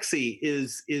being sexy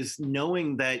is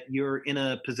knowing that you're in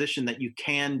a position that you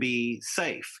can be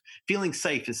safe. Feeling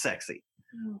safe is sexy.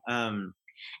 And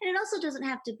it also doesn't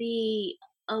have to be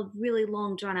a really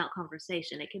long, drawn out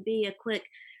conversation. It could be a quick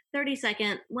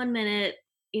 30-second, 1 minute.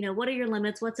 What are your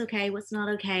limits? What's okay? What's not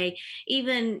okay?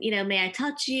 Even, may I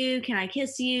touch you? Can I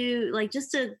kiss you?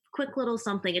 Just a quick little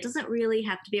something. It doesn't really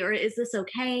have to be, or is this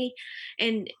okay?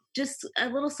 And just a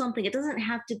little something. It doesn't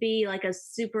have to be like a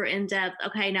super in-depth,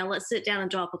 okay, now let's sit down and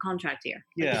draw up a contract here.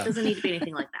 Yeah. It doesn't need to be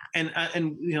anything like that.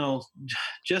 And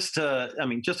just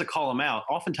to call them out,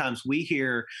 oftentimes we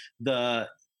hear the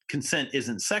consent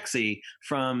isn't sexy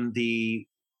from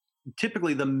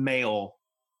typically the male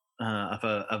of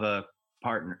a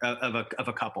partner of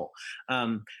a couple,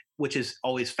 which is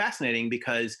always fascinating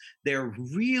because they're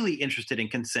really interested in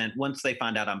consent once they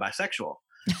find out I'm bisexual.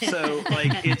 So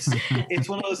it's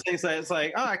one of those things that it's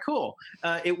like, all right, cool.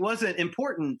 It wasn't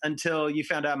important until you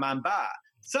found out I'm bi.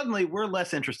 Suddenly we're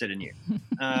less interested in you.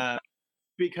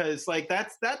 Because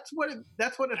that's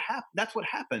what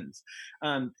happens.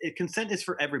 Consent is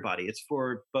for everybody. It's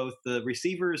for both the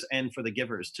receivers and for the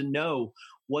givers to know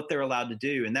what they're allowed to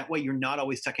do, and that way you're not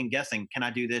always second guessing. Can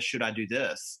I do this? Should I do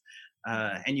this?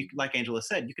 And you, like Angela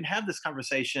said, you can have this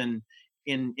conversation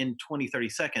in 20, 30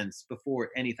 seconds before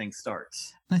anything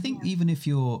starts. And I think even if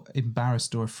you're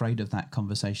embarrassed or afraid of that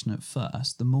conversation at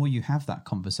first, the more you have that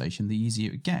conversation, the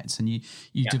easier it gets. And you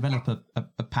develop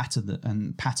a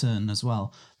pattern as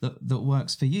well that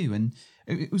works for you. And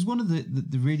it was one of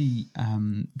the really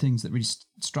things that really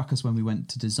struck us when we went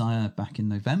to Desire back in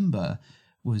November,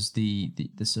 was the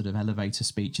sort of elevator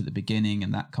speech at the beginning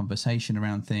and that conversation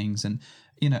around things. And,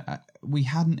 we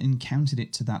hadn't encountered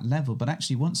it to that level, but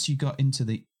actually once you got into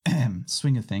the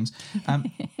swing of things,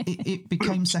 it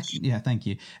became second. Yeah, thank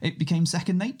you. It became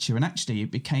second nature, and actually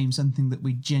it became something that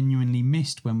we genuinely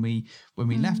missed when we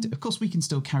left it. Of course, we can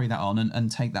still carry that on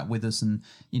and take that with us, and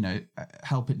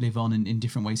help it live on in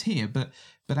different ways here. But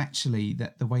actually,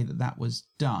 that the way that was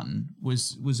done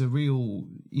was a real,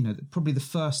 probably the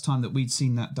first time that we'd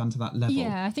seen that done to that level.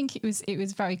 Yeah, I think it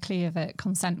was very clear that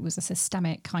consent was a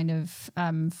systemic kind of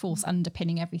force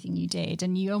underpinning everything you did,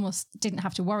 and you almost didn't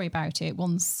have to worry about it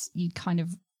once you kind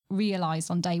of realised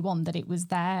on day one that it was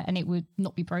there and it would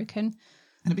not be broken.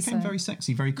 And it became very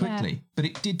sexy very quickly, but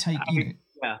it did take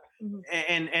Yeah.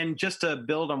 And just to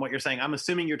build on what you're saying, I'm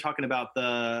assuming you're talking about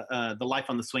the Life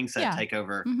on the Swing Set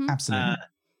takeover. Absolutely.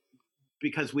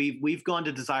 Because we've gone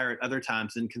to Desire at other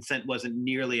times, and consent wasn't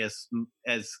nearly as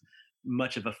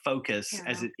much of a focus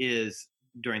as it is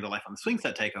during the Life on the Swing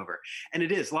Set takeover. And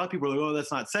it is. A lot of people are like, oh,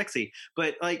 that's not sexy.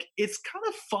 But like, it's kind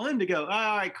of fun to go,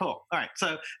 all right, cool. All right.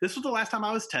 So this was the last time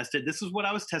I was tested. This is what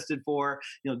I was tested for.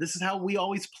 This is how we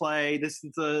always play. This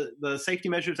is the safety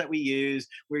measures that we use,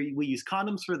 where we use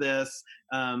condoms for this.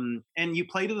 And you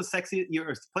play to the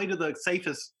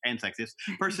safest and sexiest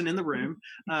person in the room.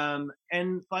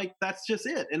 And like, that's just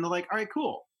it. And they're like, all right,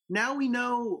 cool. Now we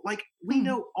know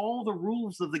all the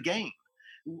rules of the game.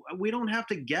 We don't have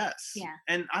to guess. Yeah.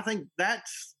 And I think that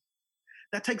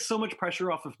takes so much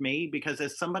pressure off of me, because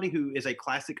as somebody who is a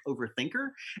classic overthinker,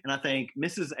 and I think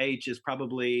Mrs. H is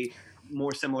probably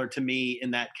more similar to me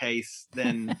in that case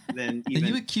than even. Are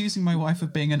you accusing my wife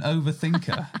of being an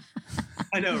overthinker?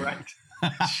 I know, right?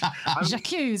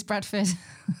 J'accuse, Bradford.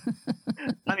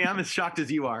 Honey, I'm as shocked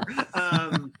as you are. I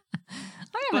am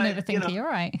an overthinker, you're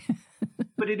right.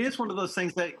 But it is one of those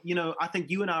things that, I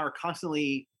think you and I are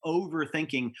constantly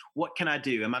overthinking, what can I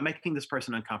do? Am I making this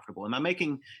person uncomfortable? Am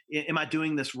I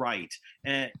doing this right?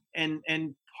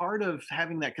 And part of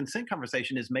having that consent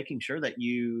conversation is making sure that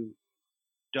you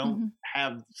don't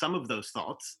have some of those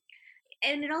thoughts.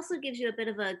 And it also gives you a bit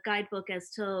of a guidebook as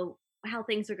to how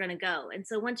things are going to go. And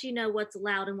so once you know what's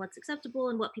allowed and what's acceptable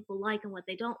and what people like and what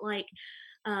they don't like,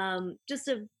 just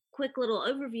a quick little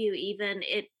overview, even,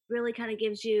 it really kind of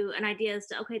gives you an idea as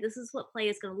to, okay, this is what play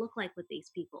is going to look like with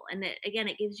these people. And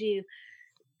it gives you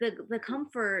the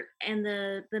comfort and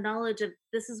the knowledge of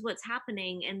this is what's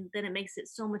happening. And then it makes it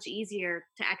so much easier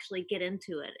to actually get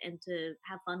into it and to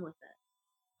have fun with it.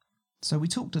 So we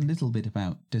talked a little bit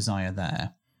about desire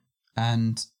there.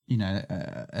 And,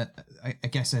 I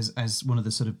guess as one of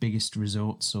the sort of biggest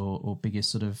resorts or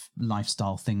biggest sort of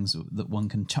lifestyle things that one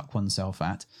can chuck oneself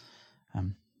at,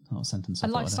 not a sentence. A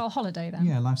lifestyle holiday then.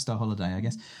 Yeah, lifestyle holiday, I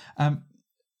guess.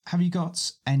 Have you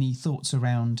got any thoughts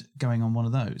around going on one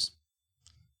of those?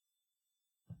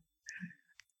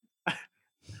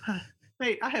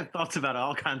 Mate, I have thoughts about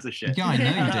all kinds of shit. Yeah, I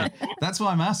know you do. That's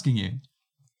why I'm asking you.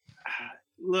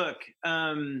 Look,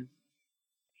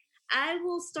 I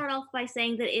will start off by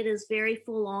saying that it is very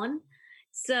full on.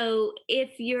 So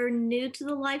if you're new to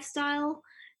the lifestyle,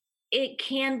 it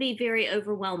can be very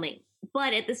overwhelming.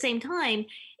 But at the same time,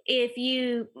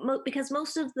 because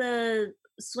most of the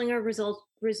swinger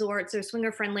resorts or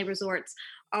swinger friendly resorts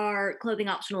are clothing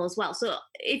optional as well. So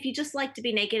if you just like to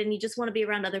be naked and you just want to be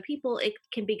around other people, it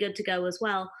can be good to go as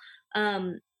well.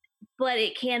 But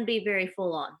it can be very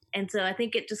full on. And so I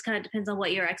think it just kind of depends on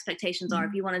what your expectations are.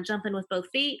 If you want to jump in with both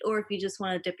feet or if you just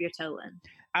want to dip your toe in.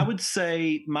 I would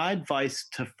say my advice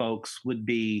to folks would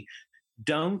be,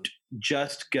 don't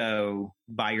just go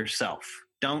by yourself.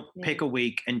 Don't pick a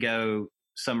week and go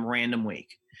some random week.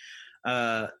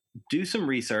 Do some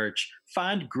research,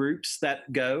 find groups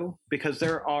that go, because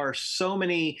there are so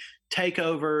many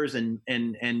takeovers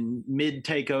and mid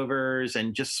takeovers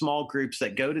and just small groups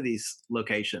that go to these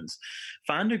locations.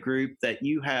 Find a group that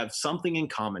you have something in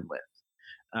common with.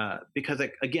 Because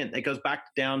it goes back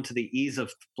down to the ease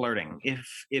of flirting.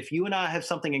 If you and I have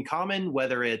something in common,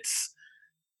 whether it's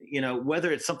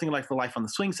something like the Life on the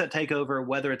Swing Set takeover,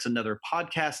 whether it's another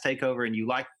podcast takeover, and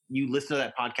you listen to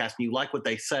that podcast and you like what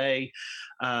they say,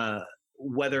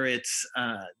 whether it's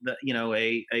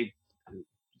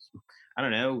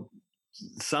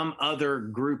some other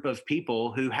group of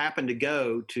people who happen to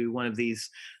go to one of these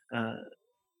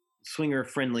swinger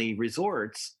friendly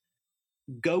resorts,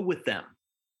 go with them.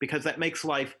 Because that makes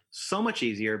life so much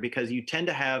easier, because you tend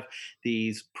to have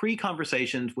these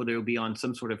pre-conversations where they'll be on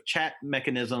some sort of chat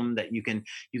mechanism that you can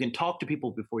talk to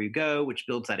people before you go, which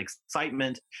builds that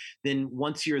excitement. Then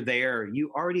once you're there,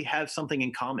 you already have something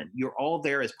in common. You're all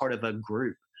there as part of a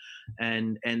group.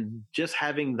 And just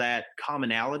having that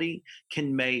commonality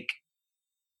can make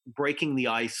breaking the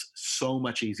ice so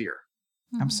much easier.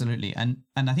 Absolutely. And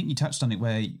I think you touched on it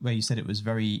where you said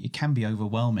it can be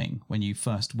overwhelming when you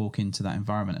first walk into that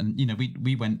environment. And,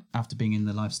 we went after being in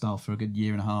the lifestyle for a good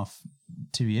year and a half,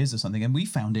 2 years or something, and we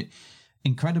found it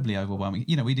incredibly overwhelming.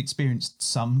 We'd experienced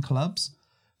some clubs,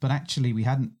 but actually we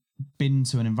hadn't been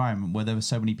to an environment where there were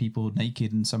so many people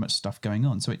naked and so much stuff going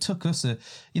on. So it took us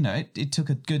it took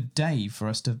a good day for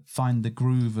us to find the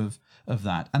groove of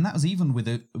that. And that was even with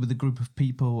a group of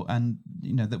people and,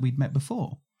 that we'd met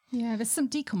before. Yeah, there's some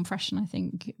decompression, I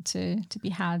think, to be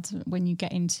had when you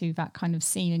get into that kind of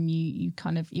scene and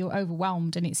you're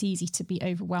overwhelmed, and it's easy to be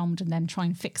overwhelmed and then try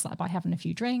and fix that by having a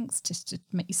few drinks just to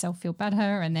make yourself feel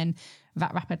better. And then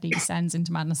that rapidly descends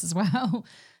into madness as well.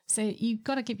 So you've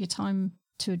got to give your time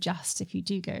to adjust if you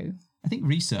do go. I think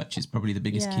research is probably the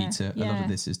biggest key to a lot of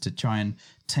this, is to try and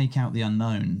take out the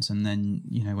unknowns. And then,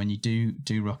 when you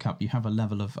do rock up, you have a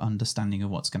level of understanding of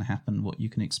what's going to happen, what you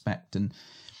can expect. And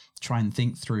try and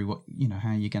think through what,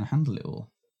 how you're going to handle it all.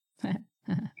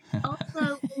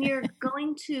 Also, when you're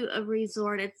going to a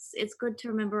resort, it's good to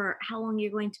remember how long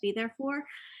you're going to be there for.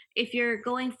 If you're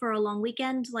going for a long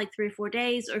weekend, like 3 or 4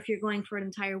 days, or if you're going for an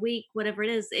entire week, whatever it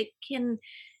is, it can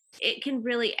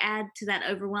really add to that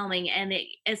overwhelming. And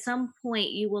at some point,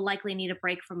 you will likely need a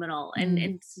break from it all.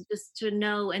 And just to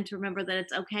know and to remember that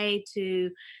it's okay to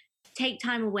take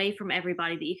time away from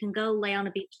everybody, that you can go lay on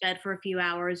a beach bed for a few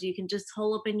hours. You can just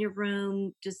hole up in your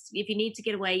room. Just if you need to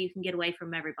get away, you can get away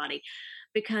from everybody,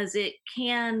 because it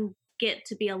can get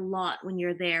to be a lot when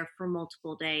you're there for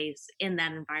multiple days in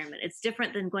that environment. It's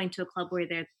different than going to a club where you're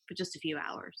there for just a few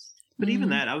hours. But even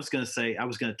that, I was going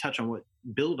to touch on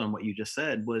build on what you just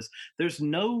said, was there's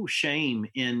no shame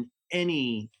in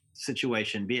any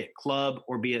situation, be it club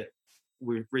or be it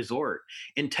resort,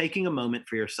 in taking a moment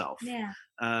for yourself. Yeah.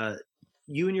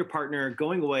 You and your partner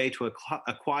going away to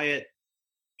a quiet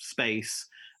space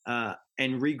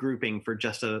and regrouping for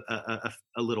just a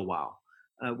little while,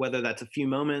 whether that's a few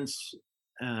moments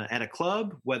at a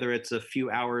club, whether it's a few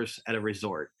hours at a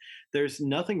resort. There's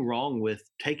nothing wrong with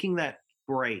taking that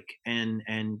break and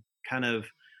kind of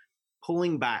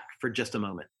pulling back for just a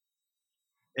moment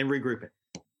and regrouping.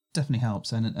 Definitely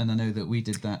helps, and I know that we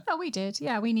did that. Oh, we did.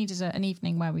 Yeah, we needed an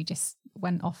evening where we just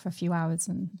went off for a few hours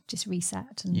and just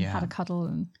reset and had a cuddle,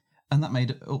 and that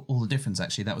made all the difference.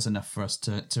 Actually, that was enough for us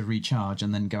to recharge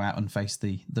and then go out and face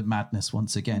the madness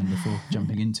once again before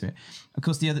jumping into it. Of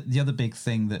course, the other big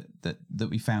thing that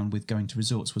we found with going to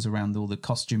resorts was around all the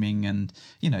costuming, and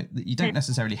that you don't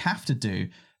necessarily have to do,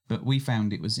 but we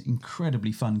found it was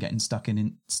incredibly fun getting stuck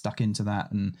into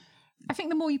that. And I think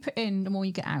the more you put in, the more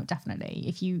you get out, definitely.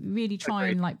 If you really try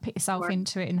and put yourself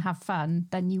into it and have fun,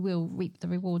 then you will reap the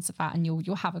rewards of that, and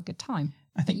you'll have a good time.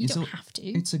 I think you don't have to.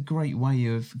 It's a great way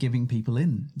of giving people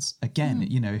in. Again,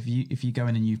 if you go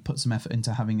in and you've put some effort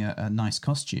into having a nice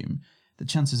costume, the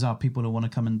chances are people will want to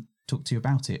come and talk to you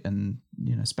about it. And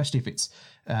especially if it's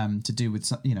to do with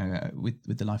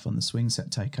with the Life on the Swing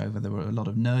set takeover, there were a lot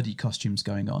of nerdy costumes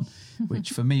going on, which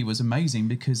for me was amazing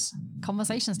because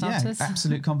conversation starters. Yeah,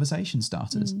 absolute conversation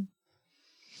starters.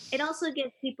 It also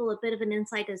gives people a bit of an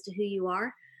insight as to who you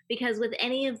are, because with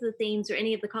any of the themes or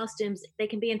any of the costumes, they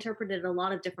can be interpreted a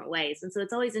lot of different ways. And so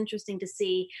it's always interesting to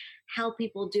see how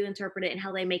people do interpret it and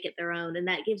how they make it their own. And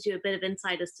that gives you a bit of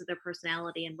insight as to their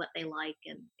personality and what they like,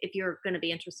 and if you're going to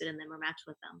be interested in them or match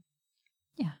with them.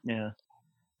 Yeah.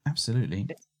 Absolutely.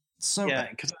 So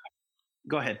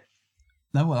go ahead.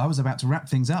 No, well, I was about to wrap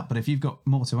things up, but if you've got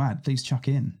more to add, please chuck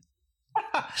in.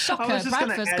 Shocker,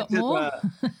 Bradford's got more.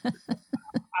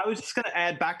 I was just going to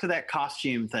add back to that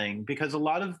costume thing, because a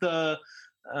lot of the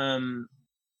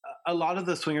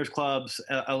swingers clubs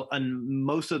and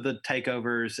most of the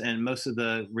takeovers and most of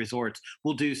the resorts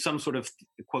will do some sort of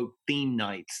quote theme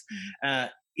nights.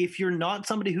 If you're not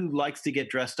somebody who likes to get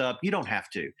dressed up, you don't have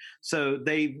to. So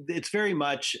it's very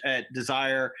much at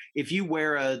desire. If you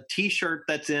wear a t-shirt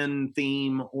that's in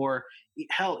theme, or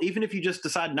hell, even if you just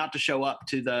decide not to show up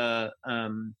to the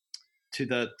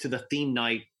theme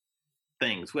night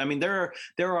things. I mean, there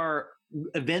are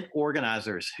event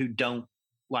organizers who don't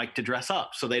like to dress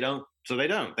up, so they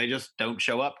just don't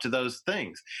show up to those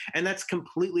things, and that's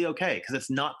completely okay, because it's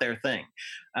not their thing.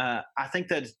 I think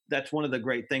that's one of the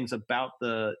great things about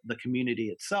the community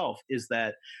itself, is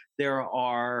that there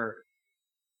are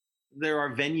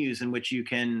venues in which you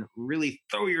can really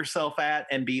throw yourself at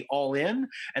and be all in,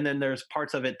 and then there's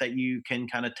parts of it that you can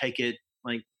kind of take it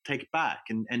back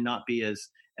and not be as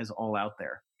all out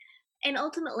there. And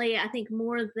ultimately, I think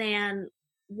more than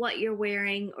what you're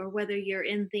wearing or whether you're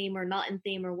in theme or not in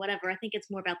theme or whatever, I think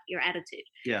it's more about your attitude.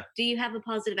 Yeah. Do you have a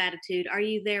positive attitude? Are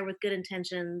you there with good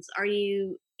intentions? Are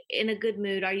you in a good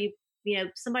mood? Are you,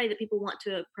 somebody that people want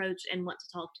to approach and want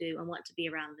to talk to and want to be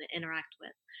around and interact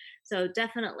with? So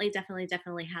definitely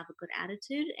have a good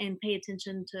attitude and pay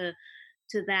attention to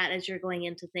that as you're going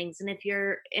into things. And if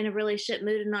you're in a really shit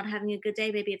mood and not having a good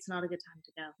day, maybe it's not a good time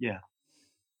to go. Yeah.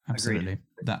 Absolutely. Agreed.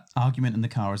 That argument in the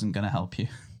car isn't going to help you.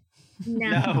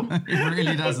 No. It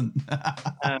really doesn't.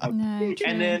 No,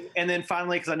 and then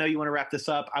finally, because I know you want to wrap this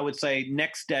up, I would say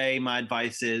next day, my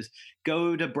advice is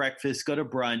go to breakfast, go to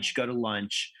brunch, go to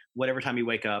lunch, whatever time you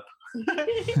wake up,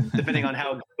 depending on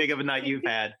how big of a night you've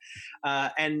had,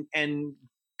 and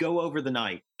go over the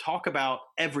night. Talk about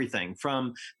everything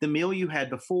from the meal you had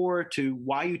before to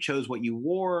why you chose what you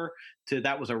wore to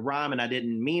that was a rhyme and I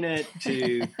didn't mean it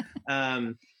to,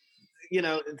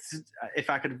 if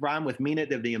I could rhyme with mean it,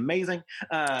 that'd be amazing.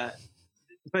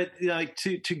 But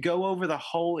to go over the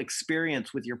whole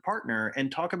experience with your partner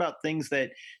and talk about things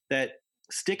that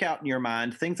stick out in your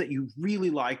mind, things that you really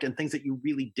liked and things that you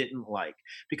really didn't like,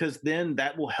 because then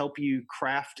that will help you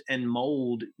craft and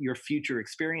mold your future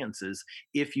experiences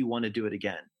if you want to do it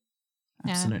again.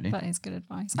 Absolutely. Yeah, that is good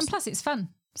advice. And plus, it's fun.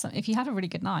 So if you had a really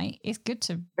good night, it's good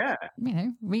to,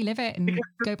 relive it and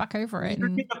go back over it.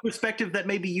 And get a perspective that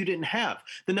maybe you didn't have.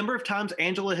 The number of times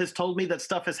Angela has told me that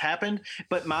stuff has happened,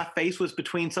 but my face was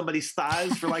between somebody's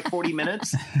thighs for like 40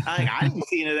 minutes. I didn't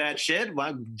see any of that shit.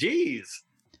 Well, geez.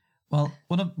 Well,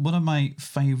 one of my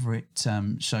favourite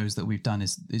shows that we've done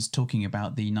is talking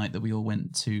about the night that we all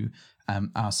went to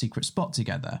our secret spot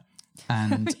together.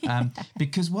 And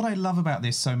because what I love about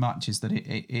this so much is that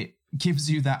it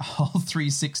gives you that whole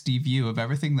 360 view of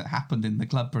everything that happened in the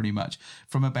club pretty much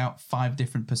from about 5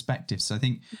 different perspectives. So I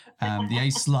think the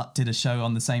Ace Slut did a show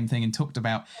on the same thing and talked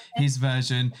about his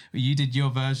version. You did your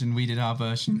version, we did our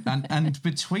version. And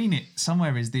between it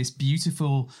somewhere is this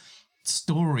beautiful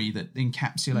story that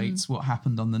encapsulates what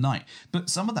happened on the night. But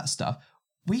some of that stuff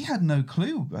we had no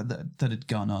clue that had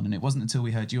gone on, and it wasn't until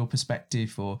we heard your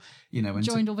perspective or and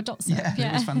joined all the dots. Yeah,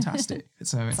 it was fantastic.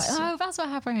 So it's like, that's what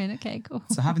happened. Okay, cool.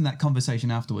 So having that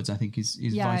conversation afterwards, I think is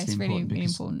vitally important, really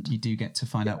because important. You do get to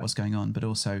find out what's going on, but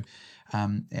also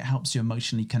it helps you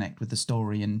emotionally connect with the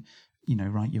story and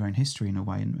write your own history in a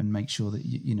way and make sure that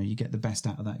you get the best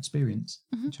out of that experience,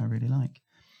 which I really like.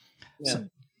 Yeah.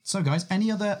 So guys,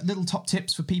 any other little top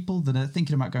tips for people that are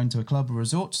thinking about going to a club or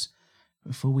resort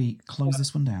before we close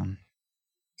this one down?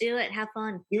 Do it. Have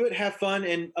fun. Do it. Have fun.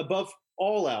 And above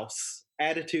all else,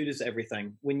 attitude is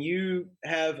everything. When you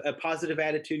have a positive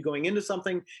attitude going into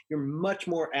something, you're much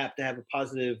more apt to have a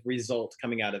positive result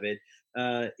coming out of it.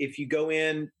 If you go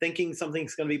in thinking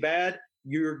something's going to be bad,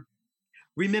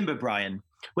 remember, Brian,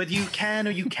 whether you can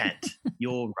or you can't,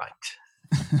 you're right.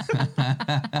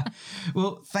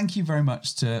 Well, thank you very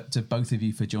much to both of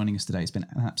you for joining us today. It's been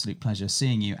an absolute pleasure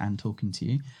seeing you and talking to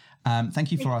you.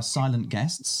 Thank you for our silent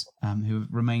guests who have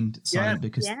remained silent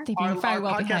because they've been very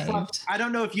well behaved. I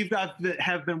don't know if you guys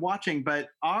have been watching, but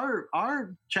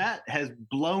our chat has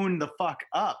blown the fuck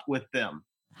up with them.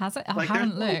 Has it? I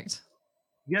haven't looked.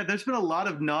 Yeah, there's been a lot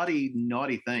of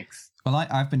naughty things. Well,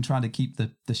 I've been trying to keep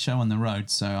the show on the road,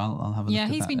 so I'll have a look at that. Yeah,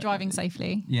 he's been driving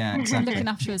safely. Yeah, exactly. Looking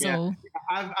after us all.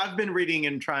 I've been reading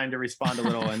and trying to respond a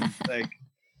little, and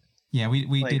yeah,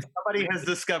 we did. Somebody has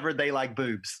discovered they like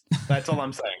boobs. That's all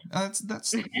I'm saying.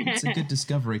 That's a good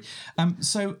discovery.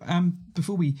 So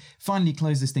before we finally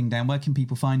close this thing down, where can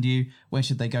people find you? Where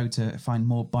should they go to find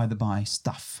more By the By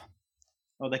stuff?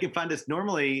 Well, they can find us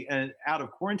normally out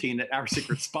of quarantine at our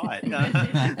secret spot. Right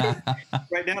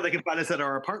now, they can find us at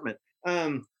our apartment.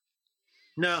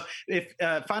 No, if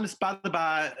find us By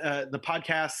the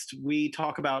podcast. We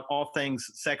talk about all things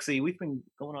sexy. We've been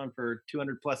going on for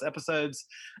 200 plus episodes.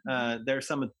 There's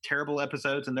some terrible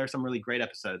episodes and there's some really great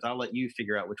episodes. I'll let you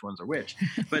figure out which ones are which.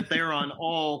 But they're on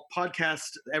all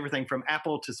podcasts, everything from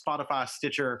Apple to Spotify,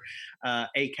 Stitcher,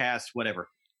 Acast, whatever.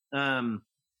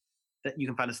 That you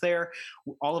can find us there.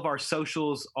 All of our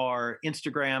socials are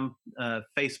Instagram,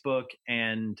 Facebook,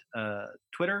 and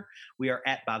Twitter. We are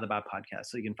at By the By Podcast,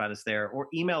 so you can find us there, or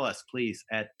email us, please,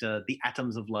 at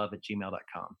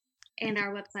theatomsoflove@gmail.com. And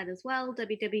our website as well,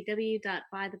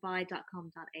 www.bytheby.com.au.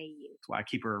 That's why I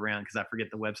keep her around, because I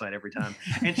forget the website every time.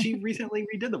 And she recently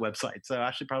redid the website, so I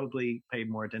should probably pay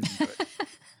more attention to it.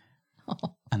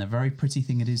 And a very pretty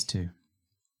thing it is too.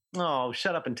 Oh,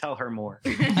 shut up and tell her more.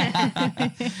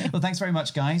 Well, thanks very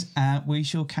much, guys. We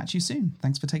shall catch you soon.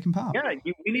 Thanks for taking part. Yeah,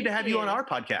 we need to have you on our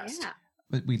podcast.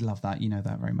 Yeah. We'd love that. You know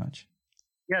that very much.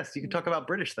 Yes, you can talk about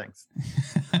British things.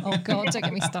 Oh, God, don't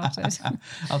get me started.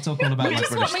 I'll talk all about You my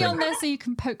just British want me thing. on there so you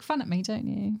can poke fun at me, don't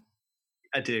you?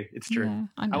 I do. It's true. Yeah,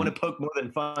 I want to poke more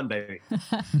than fun, baby.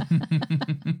 Have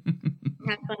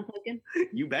fun poking.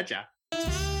 You betcha.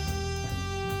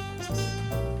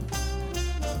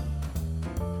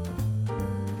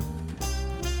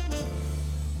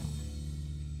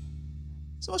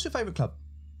 So what's your favourite club?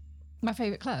 My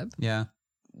favourite club? Yeah.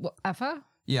 Whatever.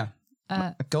 Yeah.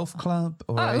 A golf club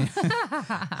or a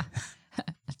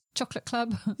chocolate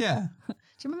club. Yeah. Do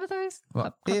you remember those?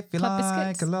 Well, Club if you like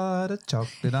biscuits? a lot of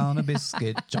chocolate on a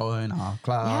biscuit, join our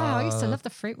club. Yeah, I used to love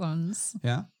the fruit ones.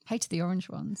 Yeah. Hated the orange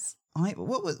ones.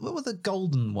 What were the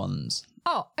golden ones?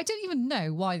 Oh, I don't even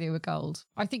know why they were gold.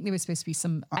 I think they were supposed to be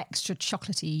some extra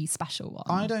chocolatey special one.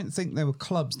 I don't think they were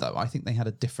clubs though. I think they had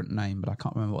a different name, but I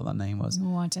can't remember what that name was.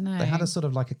 Oh, I don't know. They had a sort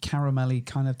of like a caramelly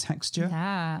kind of texture.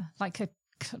 Yeah, like I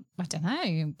don't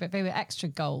know, but they were extra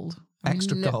gold.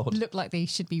 Extra gold. Looked like they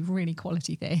should be really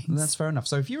quality things. That's fair enough.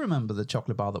 So if you remember the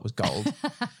chocolate bar that was gold,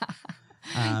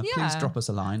 please drop us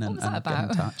a line and was that get in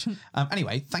about? touch.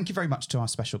 Anyway, thank you very much to our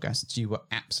special guests. You were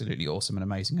absolutely awesome and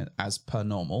amazing as per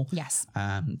normal. Yes.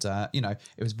 And,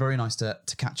 it was very nice to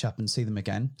catch up and see them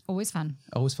again. Always fun.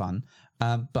 Always fun.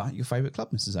 But your favourite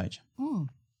club, Mrs. H?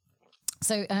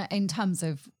 So in terms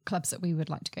of clubs that we would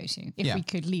like to go to, if we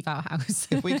could leave our house.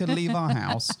 If we could leave our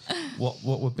house, what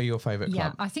would be your favourite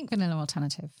club? Yeah, I think Vanilla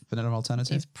Alternative. Vanilla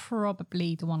Alternative? Is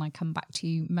probably the one I come back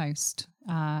to most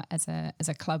as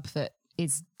a club that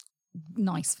is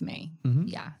nice for me. Mm-hmm.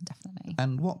 Yeah, definitely.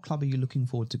 And what club are you looking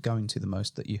forward to going to the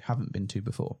most that you haven't been to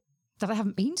before? That I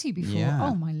haven't been to before. Yeah.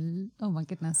 Oh my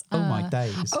goodness. Oh my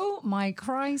days. Oh my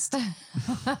Christ.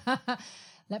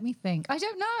 Let me think. I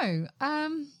don't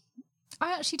know.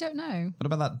 I actually don't know. What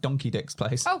about that Donkey Dick's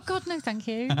place? Oh God, no, thank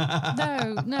you.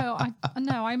 No.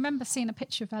 I remember seeing a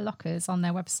picture of their lockers on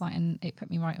their website, and it put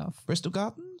me right off. Bristol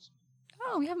Gardens?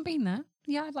 Oh, we haven't been there.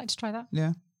 Yeah, I'd like to try that.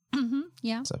 Yeah. Mm-hmm,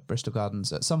 yeah. So Bristol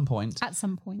Gardens at some point. At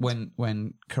some point.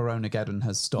 When Coronageddon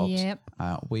has stopped,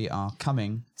 we are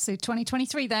coming. So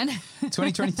 2023 then.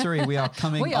 2023, we are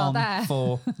coming We are on there.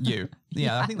 for you.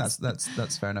 Yeah, Yes. I think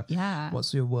that's fair enough. Yeah.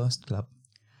 What's your worst club?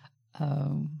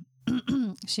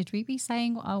 Should we be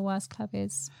saying what our worst club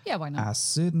is? Yeah, why not?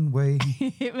 Acid and Way.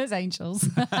 It was Angels.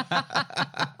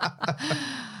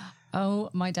 Oh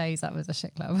my days, that was a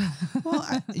shit club. Well,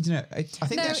 I think No,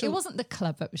 actually, it wasn't the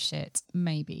club that was shit.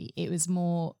 Maybe it was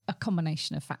more a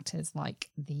combination of factors, like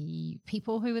the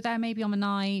people who were there, maybe on the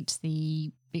night,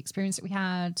 the experience that we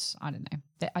had. I don't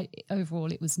know.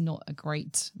 Overall, it was not a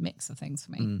great mix of things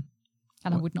for me,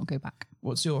 and I would not go back.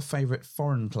 What's your favourite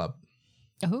foreign club?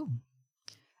 Oh.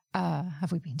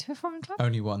 Have we been to a foreign club?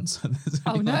 Only once.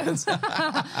 Oh, no.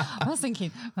 I was thinking,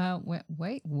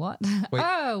 wait, what? Wait.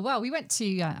 Oh, well, we went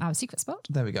to our secret spot.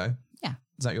 There we go. Yeah.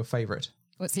 Is that your favourite?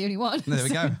 What's the only one? There we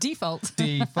go. Default.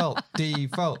 Default.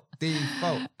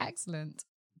 Excellent.